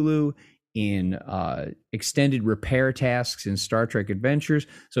Cthulhu, in extended repair tasks in Star Trek Adventures.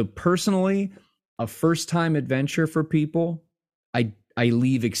 So personally, a first-time adventure for people, I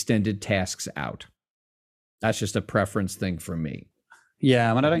leave extended tasks out. That's just a preference thing for me.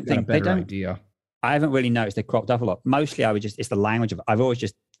 Yeah, I mean, I don't think they don't. Idea. I haven't really noticed they cropped up a lot. Mostly, it's the language of. I've always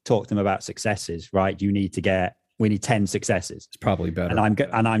just talked to them about successes. Right, we need 10 successes. It's probably better.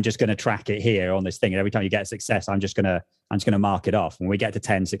 And I'm just going to track it here on this thing. And every time you get a success, I'm just going to mark it off. When we get to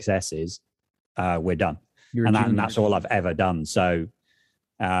 10 successes, we're done. And that's all I've ever done. So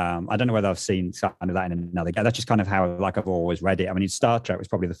I don't know whether I've seen kind of that in another game. That's just kind of how I've always read it. I mean, Star Trek was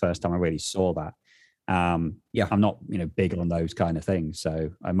probably the first time I really saw that. I'm not big on those kind of things.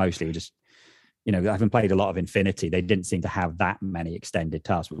 So I mostly just, having played a lot of Infinity, they didn't seem to have that many extended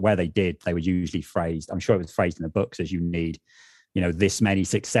tasks. But where they did, they were usually phrased. I'm sure it was phrased in the books as you need, this many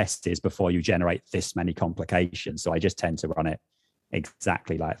successes before you generate this many complications. So I just tend to run it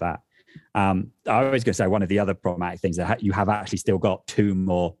exactly like that. I was going to say one of the other problematic things that you have actually still got 2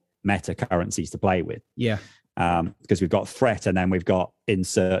 more meta currencies to play with. Yeah. Because we've got threat and then we've got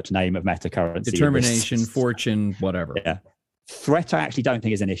insert name of meta currency. Determination, fortune, whatever. Yeah. Threat I actually don't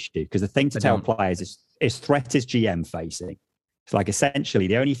think is an issue, because the thing to tell players is threat is GM facing. It's like essentially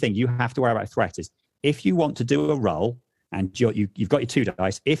the only thing you have to worry about threat is if you want to do a roll and you've got your 2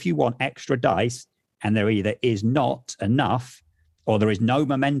 dice, if you want extra dice and there either is not enough or there is no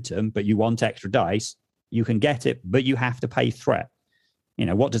momentum, but you want extra dice, you can get it, but you have to pay threat.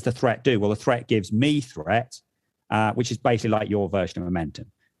 What does the threat do? Well, the threat gives me threat, which is basically like your version of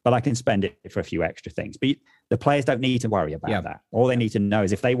momentum, but I can spend it for a few extra things. But the players don't need to worry about that. All they need to know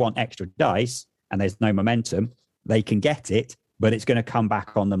is if they want extra dice and there's no momentum, they can get it, but it's going to come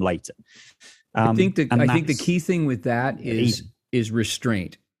back on them later. I think the key thing with that is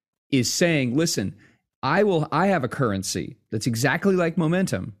restraint, is saying, listen, I have a currency that's exactly like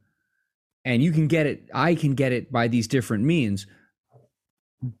momentum, and you can get it. I can get it by these different means,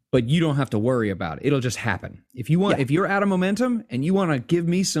 but you don't have to worry about it. It'll just happen. If you want, if you're out of momentum and you want to give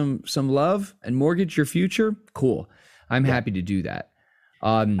me some love and mortgage your future, cool. I'm happy to do that.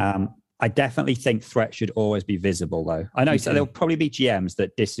 I definitely think threats should always be visible, though. I know so there'll probably be GMs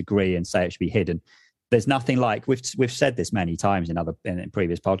that disagree and say it should be hidden. There's nothing like we've said this many times in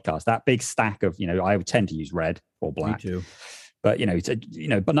previous podcasts. That big stack of I would tend to use red or black. Me too. But it's a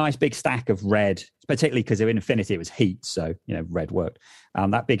but nice big stack of red, particularly because in Infinity it was heat, so red worked.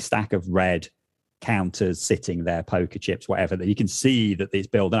 That big stack of red counters sitting there, poker chips, whatever, that you can see that it's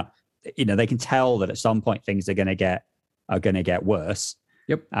building up. They can tell that at some point things are going to get worse.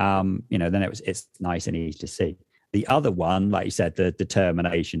 Yep. Then it's nice and easy to see. The other one, like you said, the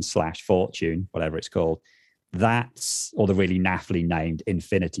determination / fortune, whatever it's called, that's, or the really naffily named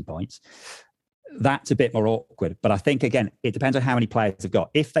infinity points. That's a bit more awkward. But I think, again, it depends on how many players they've got.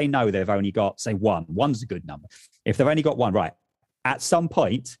 If they know they've only got, say, one's a good number. If they've only got one, right, at some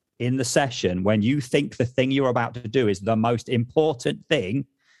point in the session, when you think the thing you're about to do is the most important thing,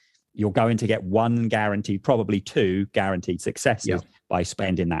 you're going to get one guaranteed, probably two guaranteed successes by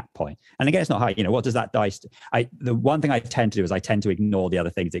spending that point. And again, it's not high. What does that dice do? The one thing I tend to do is I tend to ignore the other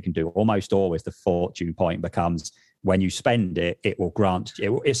things it can do. Almost always the fortune point becomes, when you spend it, it will grant,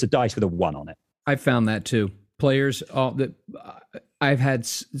 it's a dice with a 1 on it. I found that too. Players that I've had,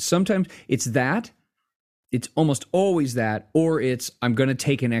 sometimes it's almost always that, or it's, I'm going to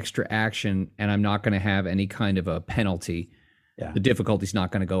take an extra action and I'm not going to have any kind of a penalty. Yeah. The difficulty's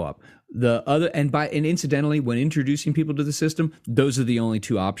not going to go up. The other, and incidentally, when introducing people to the system, those are the only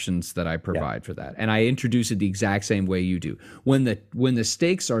two options that I provide for that. And I introduce it the exact same way you do. When the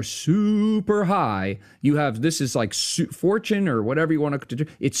stakes are super high, you have, this is like fortune or whatever you want to do.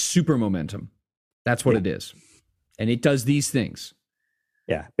 It's super momentum. That's what it is. And it does these things.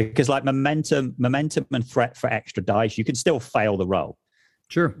 Yeah. Because like momentum and threat for extra dice, you can still fail the roll.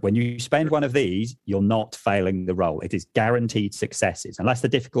 Sure. When you spend one of these, you're not failing the roll. It is guaranteed successes. Unless the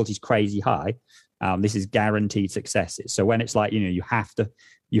difficulty is crazy high, this is guaranteed successes. So when it's like, you have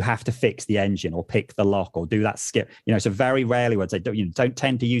to fix the engine or pick the lock or do that skip, so very rarely would I say, don't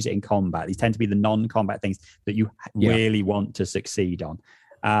tend to use it in combat. These tend to be the non-combat things that you really want to succeed on.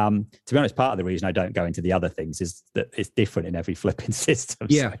 To be honest, part of the reason I don't go into the other things is that it's different in every flipping system.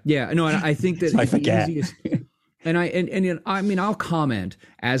 Yeah. No, I think that I forget. The easiest... And I mean, I'll comment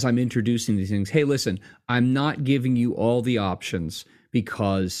as I'm introducing these things. Hey, listen, I'm not giving you all the options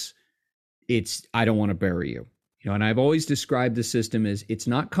because I don't want to bury you. And I've always described the system as it's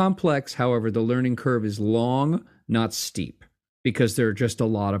not complex. However, the learning curve is long, not steep, because there are just a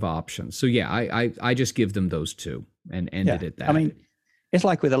lot of options. So yeah, I just give them those two and ended at that. I mean, it's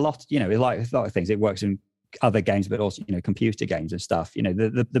like with a lot, like with a lot of things, it works in other games, but also computer games and stuff.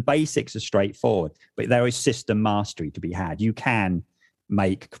 The basics are straightforward, but there is system mastery to be had. You can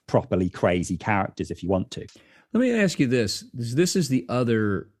make properly crazy characters if you want to. Let me ask you this is the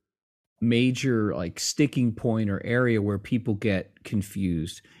other major like sticking point or area where people get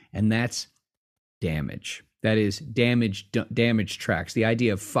confused, and that's damage. That is damage tracks. The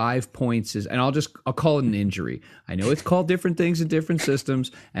idea of 5 points is, and I'll call it an injury. I know it's called different things in different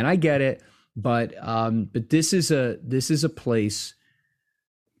systems, and I get it. But this is a place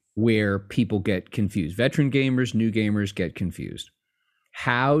where people get confused. Veteran gamers, new gamers get confused.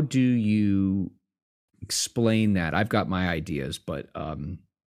 How do you explain that? I've got my ideas, but how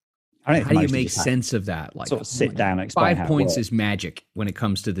do you make sense of that? Like, sort of sit down and explain 5 points is magic when it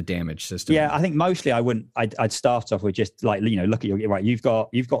comes to the damage system. Yeah, I think mostly I'd start off with just like, look at your, right, you've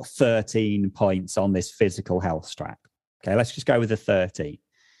got 13 points on this physical health strap. Okay, let's just go with the 13.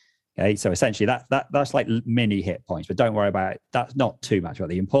 Okay, so essentially that's like mini hit points, but don't worry about it. That's not too much. But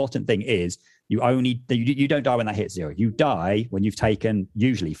the important thing is you don't die when that hits 0. You die when you've taken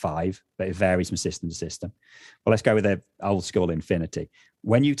usually 5, but it varies from system to system. Well, let's go with the old school Infinity.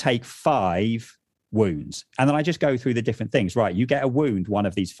 When you take 5 wounds, and then I just go through the different things. Right, you get a wound one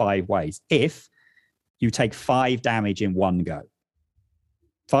of these 5 ways. If you take 5 damage in one go,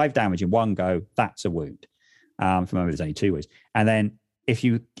 5 damage in one go, that's a wound. Remember, there's only 2 ways, and then if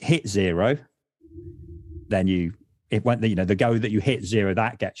you hit 0, then the go that you hit 0,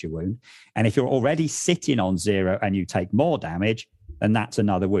 that gets your wound. And if you're already sitting on 0 and you take more damage, then that's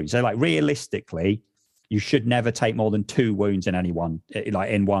another wound. So like realistically, you should never take more than 2 wounds in in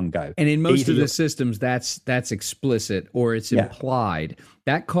one go. And in most of the systems, that's explicit or it's implied.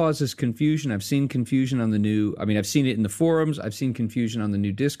 That causes confusion. I've seen confusion on the new, I've seen it in the forums. I've seen confusion on the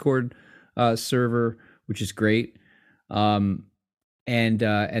new Discord server, which is great. And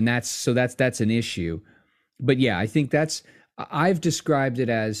that's an issue. But yeah, I think I've described it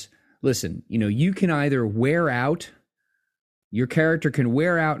as listen, you can either wear out, your character can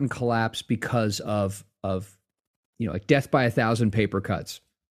wear out and collapse because of like death by 1,000 paper cuts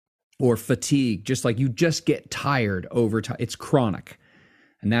or fatigue, just like you just get tired over time. It's chronic.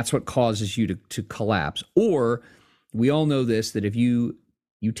 And that's what causes you to collapse. Or we all know this, that if you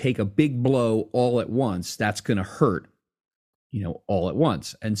take a big blow all at once, that's going to hurt, all at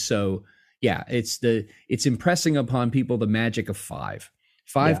once. And so, yeah, it's impressing upon people the magic of 5.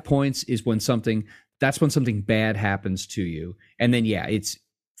 5 points is when something bad happens to you. And then, it's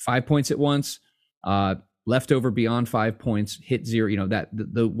 5 points at once, leftover beyond 5 points, hit 0. That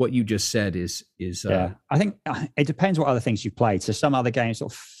the what you just said is. I think it depends what other things you've played. So some other games,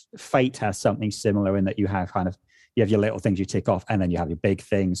 sort of Fate has something similar in that you have you have your little things you tick off, and then you have your big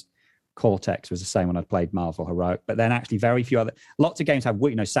things. Cortex was the same when I played Marvel Heroic, but then actually very few lots of games have,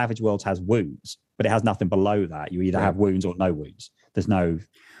 Savage Worlds has wounds, but it has nothing below that. You either have wounds or no wounds. There's no.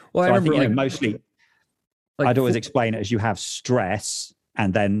 Well, so I think mostly, I'd always explain it as you have stress,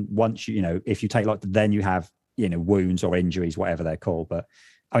 and then once if you take then you have wounds or injuries, whatever they're called. But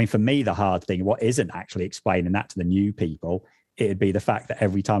I mean, for me, the hard thing, what isn't actually explaining that to the new people, it'd be the fact that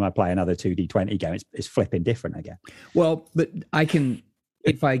every time I play another 2D20 game, it's flipping different again. Well, but I can,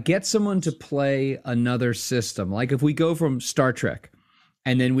 if I get someone to play another system, like if we go from Star Trek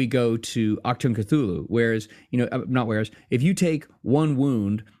and then we go to Achtung Cthulhu, if you take one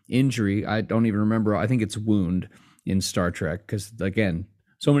wound, injury, I don't even remember, I think it's wound in Star Trek, because again,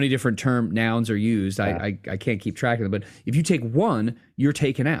 so many different nouns are used. I can't keep track of them. But if you take one, you're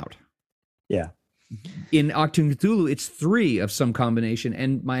taken out. Yeah. In Achtung Cthulhu, it's 3 of some combination.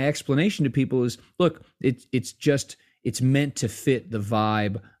 And my explanation to people is, look, it's meant to fit the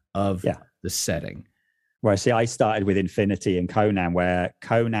vibe of the setting. Well, see, I started with Infinity and Conan, where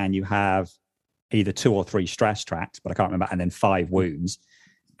Conan you have either 2 or 3 stress tracks, but I can't remember, and then 5 wounds.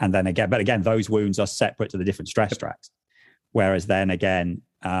 And then again, those wounds are separate to the different stress tracks. Whereas then again,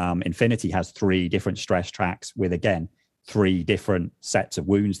 Infinity has 3 different stress tracks with, again, 3 different sets of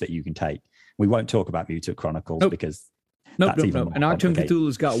wounds that you can take. We won't talk about Mutant Chronicles because that's even more And Achtung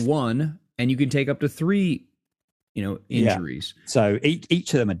Cthulhu's got 1, and you can take up to 3, injuries. Yeah. So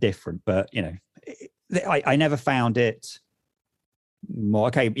each of them are different, but, I never found it more,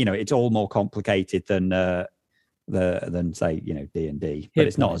 it's all more complicated than say, D&D, but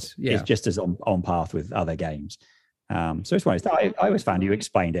it's not, it's just as on path with other games. So it's one. I always found you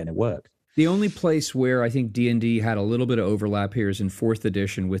explained it and it worked. The only place where I think D&D had a little bit of overlap here is in 4th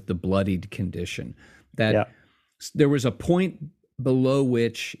edition with the bloodied condition. That there was a point below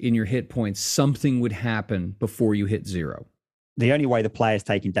which in your hit points something would happen before you hit 0. The only way the player's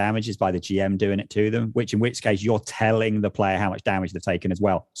taking damage is by the GM doing it to them, in which case you're telling the player how much damage they've taken as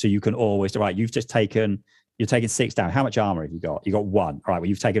well. So you can always, you're taking 6 damage. How much armor have you got? You got 1. All right, well,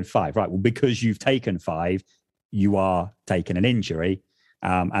 you've taken 5. Right, well, because you've taken 5, you are taking an injury.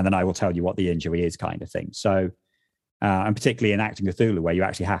 And then I will tell you what the injury is, kind of thing. So, and particularly in Achtung Cthulhu, where you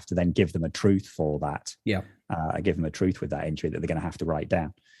actually have to then give them a truth for that. Yeah. Give them a truth with that injury that they're going to have to write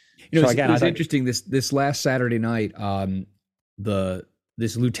down. So again, it was interesting this last Saturday night,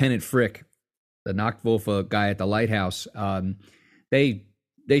 this Lieutenant Frick, the Nachtwolfe guy at the lighthouse, they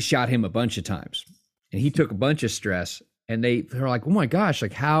shot him a bunch of times, and he took a bunch of stress, and they're like, oh my gosh,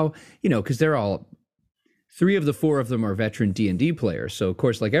 like how, because they're all, 3 of the 4 of them are veteran D&D players. So of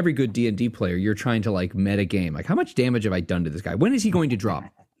course, like every good D&D player, you're trying to like meta game, like how much damage have I done to this guy? When is he going to drop?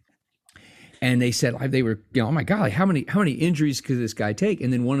 And they said, they were, oh my God, like how many injuries could this guy take?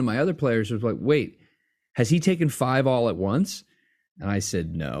 And then one of my other players was like, wait, has he taken 5 all at once? And I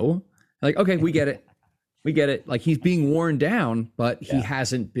said, no. Like, okay, we get it. We get it. Like he's being worn down, but he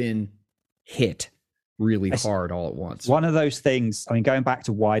hasn't been hit really hard all at once. One of those things, I mean, going back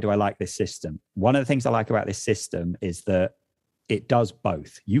to why do I like this system? One of the things I like about this system is that it does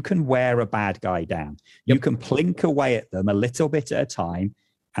both. You can wear a bad guy down. You can plink away at them a little bit at a time,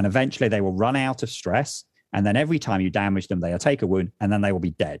 and eventually they will run out of stress. And then every time you damage them, they'll take a wound, and then they will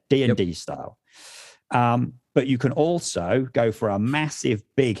be dead, D&D style. But you can also go for a massive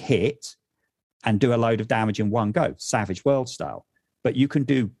big hit and do a load of damage in one go, Savage World style. But you can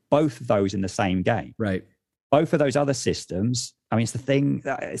do both of those in the same game. Right. Both of those other systems, I mean, it's the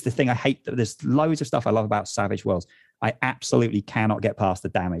thing I hate. There's loads of stuff I love about Savage Worlds. I absolutely cannot get past the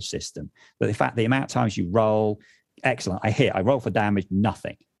damage system. But the amount of times you roll, excellent. I roll for damage,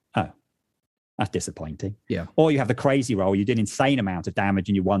 nothing. Oh, that's disappointing. Yeah. Or you have the crazy roll, you did an insane amount of damage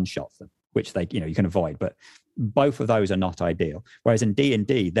and you one-shot them, which you can avoid. But both of those are not ideal. Whereas in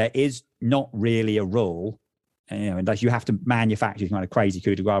D&D, there is not really a rule, unless you have to manufacture kind of crazy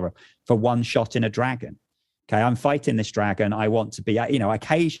coup de grace for one shot in a dragon. Okay, I'm fighting this dragon. I want to be,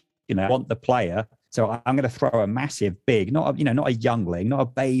 occasionally I want the player. So I'm going to throw a massive, big, not a youngling, not a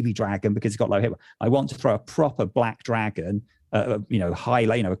baby dragon because it's got low hit. I want to throw a proper black dragon, high,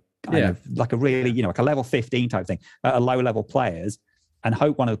 like a really, like a level 15 type thing, at a low level players, and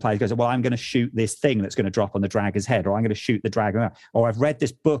hope one of the players goes, well, I'm going to shoot this thing that's going to drop on the dragon's head, or I'm going to shoot the dragon, or I've read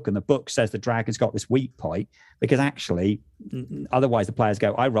this book and the book says the dragon's got this weak point, because actually, otherwise the players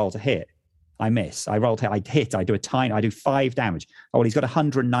go, I rolled a hit. I miss. I rolled. I hit. I do 5 damage. Oh, well, he's got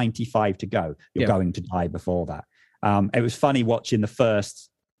 195 to go. You're going to die before that. It was funny watching the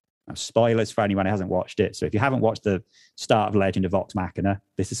first. Spoilers for anyone who hasn't watched it. So if you haven't watched the start of Legend of Vox Machina,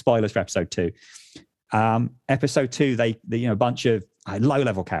 this is spoilers for episode 2. Episode 2, they a bunch of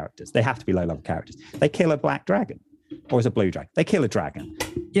low-level characters. They have to be low-level characters. They kill a black dragon, or is a blue dragon. They kill a dragon.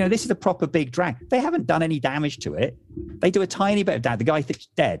 This is a proper big dragon. They haven't done any damage to it. They do a tiny bit of damage. The guy thinks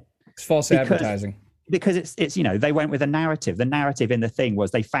dead. It's false advertising. Because it's they went with a narrative. The narrative in the thing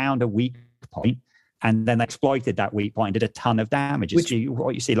was they found a weak point and then they exploited that weak point and did a ton of damage. What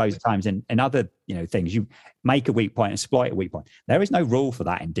you see loads of times in other things. You make a weak point, exploit a weak point. There is no rule for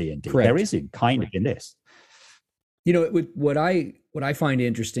that in D&D. Correct. There isn't kind of in this. What I find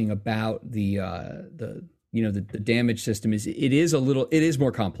interesting about the damage system is it is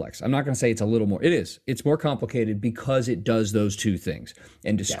more complex. I'm not going to say it's a little more. It's more complicated because it does those two things.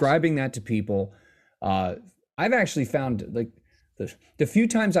 And describing that to people, I've actually found like the few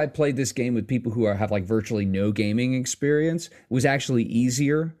times I played this game with people who have like virtually no gaming experience was actually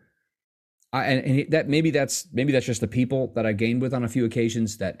easier. Maybe that's just the people that I gained with on a few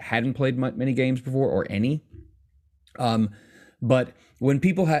occasions that hadn't played many games before or any. But when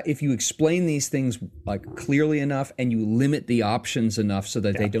people if you explain these things like clearly enough and you limit the options enough so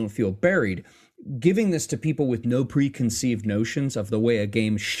that they don't feel buried, giving this to people with no preconceived notions of the way a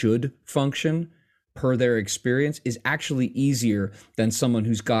game should function per their experience is actually easier than someone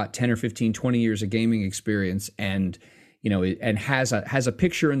who's got 10 or 15, 20 years of gaming experience and has a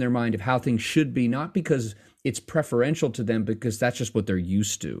picture in their mind of how things should be, not because it's preferential to them, because that's just what they're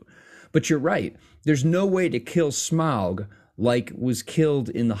used to. But you're right. There's no way to kill Smaug like was killed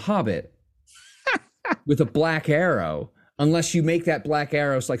in The Hobbit with a black arrow, unless you make that black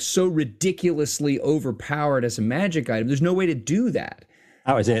arrow like so ridiculously overpowered as a magic item. There's no way to do that.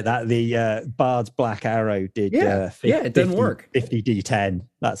 How is it that the Bard's black arrow did? It doesn't work. 50 D10.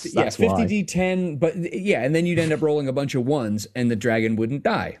 That's 50 why. D10. But and then you'd end up rolling a bunch of ones, and the dragon wouldn't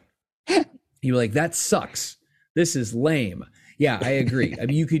die. You're like, that sucks. This is lame. Yeah, I agree. I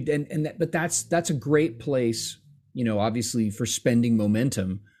mean, you could, but that's a great place, obviously for spending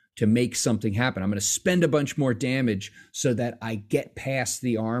momentum to make something happen. I'm going to spend a bunch more damage so that I get past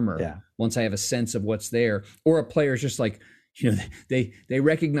the armor once I have a sense of what's there. Or a player's just like, they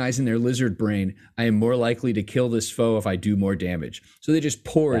recognize in their lizard brain, I am more likely to kill this foe if I do more damage. So they just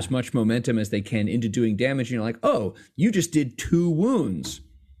pour as much momentum as they can into doing damage. And you're like, oh, you just did 2 wounds.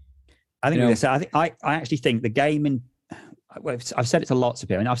 I think I actually think the game I've said it to lots of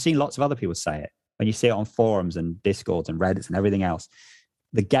people, and I've seen lots of other people say it. When you see it on forums and Discords and Reddits and everything else,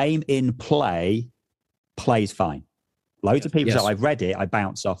 the game in plays fine. Loads of people say, I've read it, I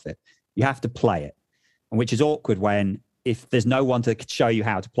bounce off it. You have to play it, and which is awkward if there's no one to show you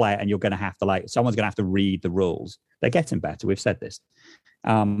how to play it, and you're going to have to someone's going to have to read the rules. They're getting better. We've said this,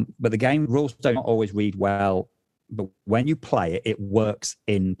 but the game rules don't always read well. But when you play it, it works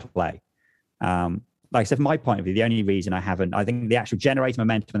in play. Like I said, from my point of view, the only reason I think the actual generating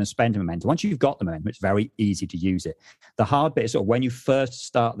momentum and then spending momentum, once you've got the momentum, it's very easy to use it. The hard bit is sort of when you first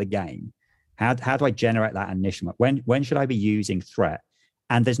start the game, how do I generate that initial? When should I be using threat?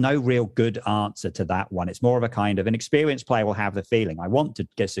 And there's no real good answer to that one. It's more of a kind of an experienced player will have the feeling, I want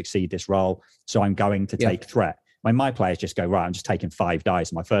to succeed this role, so I'm going to take threat. When my players just go, right, I'm just taking 5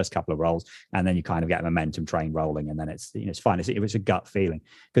 dice in my first couple of rolls, and then you kind of get a momentum train rolling, and then it's fine. It's a gut feeling.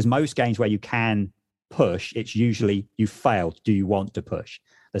 Because most games where you can push, it's usually you failed. Do you want to push?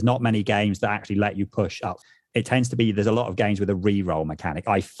 There's not many games that actually let you push up. It tends to be, there's a lot of games with a re-roll mechanic.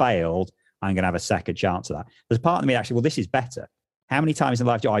 I failed, I'm going to have a second chance of that. There's part of me actually, well, this is better. How many times in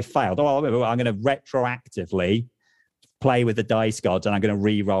life do I failed? Oh, I'm going to retroactively play with the dice gods and I'm going to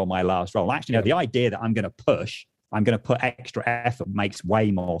re-roll my last roll. Actually, no, the idea that I'm going to push, I'm going to put extra effort makes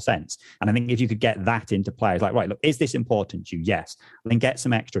way more sense. And I think if you could get that into play, it's like, right, look, is this important to you? Yes. Then get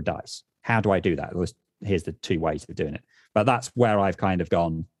some extra dice. How do I do that? Here's the 2 ways of doing it. But that's where I've kind of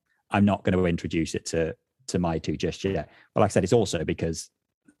gone, I'm not going to introduce it to my 2 just yet. But like I said, it's also because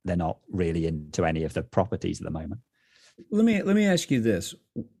they're not really into any of the properties at the moment. Let me ask you this.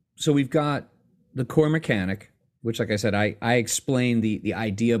 So we've got the core mechanic, which, like I said, I explain the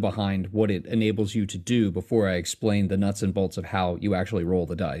idea behind what it enables you to do before I explain the nuts and bolts of how you actually roll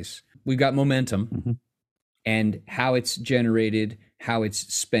the dice. We've got momentum and how it's generated, how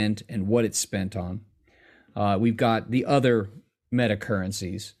it's spent, and what it's spent on. We've got the other meta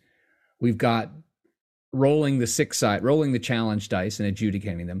currencies. We've got rolling the challenge dice and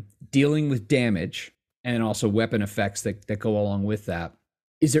adjudicating them, dealing with damage, and also weapon effects that go along with that.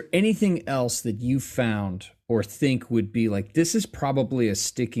 Is there anything else that you found or think would be like, this is probably a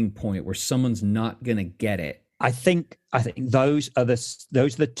sticking point where someone's not going to get it? I think those are the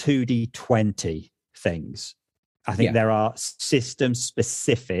 2D20 things. I think there are system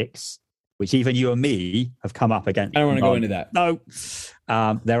specifics, which even you and me have come up against. I don't want to go into that. No.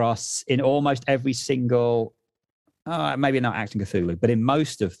 There are in almost every single, maybe not Acting Cthulhu, but in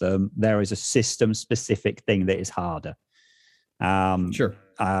most of them, there is a system specific thing that is harder. Sure.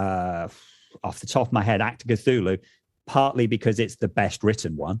 Off the top of my head, Acting Cthulhu, partly because it's the best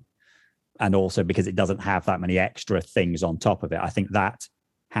written one, and also because it doesn't have that many extra things on top of it. I think that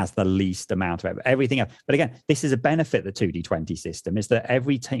has the least amount of everything else. But again, this is a benefit the 2D20 system, is that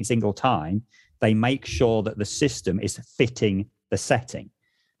every single time they make sure that the system is fitting the setting.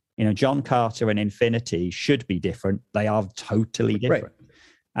 You know, John Carter and Infinity should be different. They are totally different.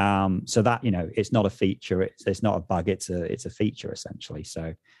 Right. So that, you know, it's not a feature. It's not a bug. It's a feature essentially.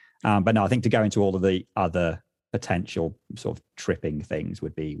 So, but no, I think to go into all of the other potential sort of tripping things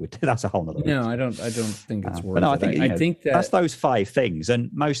that's a whole nother. No, I don't think it's worth but no, it. I think that's those 5 things, and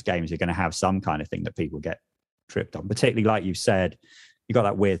most games are going to have some kind of thing that people get tripped on. Particularly, like you said, you got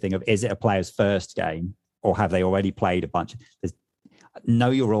that weird thing of, is it a player's first game or have they already played a bunch?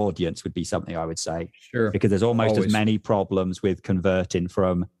 Know your audience would be something I would say, sure, because there's almost as many problems with converting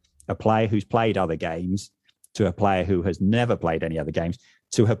from a player who's played other games to a player who has never played any other games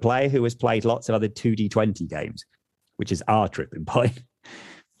to a player who has played lots of other 2D20 games, which is our tripping point.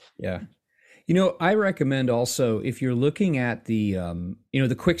 Yeah. You know, I recommend also, if you're looking at the,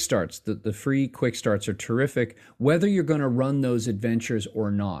 the quick starts, the free quick starts are terrific, whether you're going to run those adventures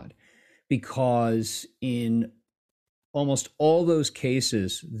or not, because in almost all those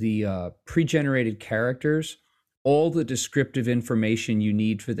cases, the pre-generated characters, all the descriptive information you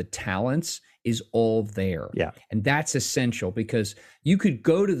need for the talents is all there. Yeah. And that's essential, because you could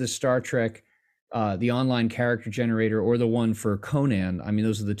go to the Star Trek, the online character generator, or the one for Conan. I mean,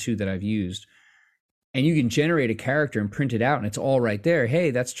 those are the two that I've used. And you can generate a character and print it out, and it's all right there. Hey,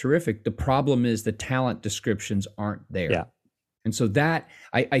 that's terrific. The problem is the talent descriptions aren't there. Yeah. And so that,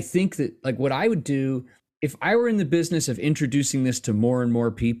 I think that, like, what I would do if I were in the business of introducing this to more and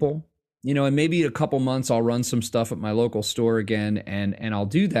more people, you know, and maybe in a couple months I'll run some stuff at my local store again, and I'll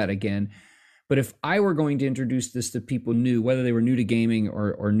do that again. But if I were going to introduce this to people new, whether they were new to gaming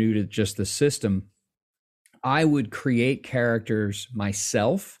or new to just the system, I would create characters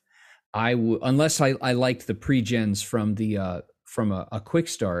myself. I would, unless I liked the pre-gens from a quick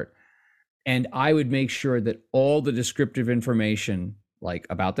start, and I would make sure that all the descriptive information, like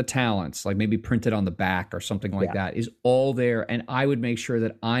about the talents, like maybe printed on the back or something like that, is all there. And I would make sure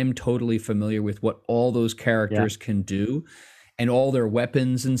that I'm totally familiar with what all those characters can do, and all their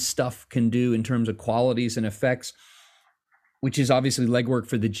weapons and stuff can do in terms of qualities and effects, which is obviously legwork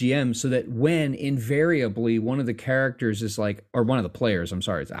for the GM, so that when invariably one of the characters is like, or one of the players, I'm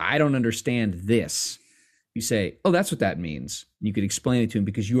sorry, I don't understand this, you say, oh, that's what that means. You could explain it to him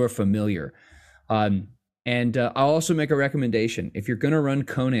because you are familiar. And I'll also make a recommendation. If you're going to run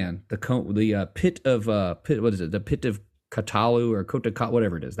Conan, the Pit of Cthulhu or Kotakat,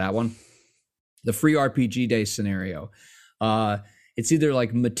 whatever it is, that one, the free RPG day scenario. It's either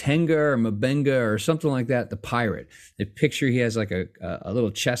like Matenga or Mabenga or something like that, the pirate. The picture, he has like a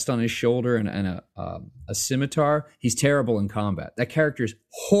little chest on his shoulder and a scimitar. He's terrible in combat. That character is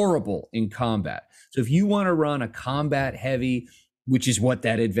horrible in combat. So if you want to run a combat heavy, which is what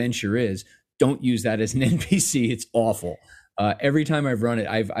that adventure is, don't use that as an NPC. It's awful. Every time I've run it,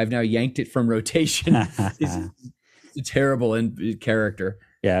 I've now yanked it from rotation. It's a terrible character.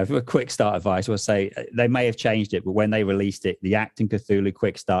 Yeah, for a quick start advice, we'll say they may have changed it, but when they released it, the Acting Cthulhu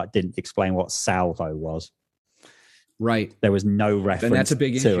quick start didn't explain what salvo was. Right. There was no reference and that's a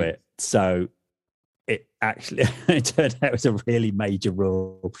big issue. it. So it actually it turned out it was a really major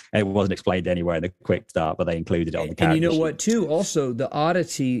rule. It wasn't explained anywhere in the quick start, but they included it on the character And you know sheet. what, too? Also, the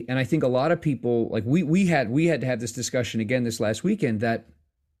oddity, and I think a lot of people, like we had to have this discussion again this last weekend, that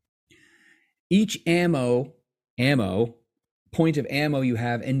each ammo point of ammo you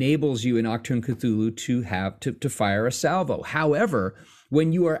have enables you in Achtung Cthulhu to have to fire a salvo. However,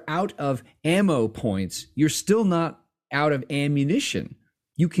 when you are out of ammo points, you're still not out of ammunition.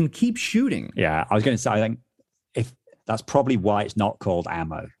 You can keep shooting. Yeah, I was going to say, I think That's probably why it's not called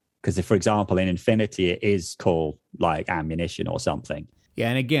ammo. Because if, for example, in Infinity, it is called like ammunition or something. Yeah,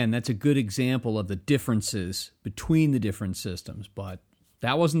 and again, that's a good example of the differences between the different systems. But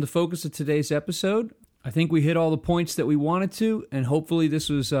that wasn't the focus of today's episode. I think we hit all the points that we wanted to, and hopefully this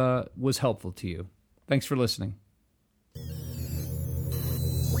was helpful to you. Thanks for listening.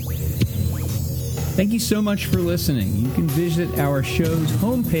 Thank you so much for listening. You can visit our show's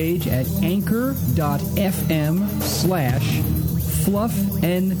homepage at anchor.fm/Fluff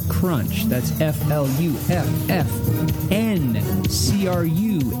and Crunch. That's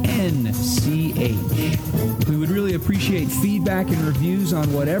FLUFFNCRUNCH. We would really appreciate feedback and reviews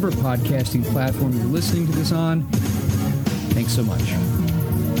on whatever podcasting platform you're listening to this on. Thanks so much.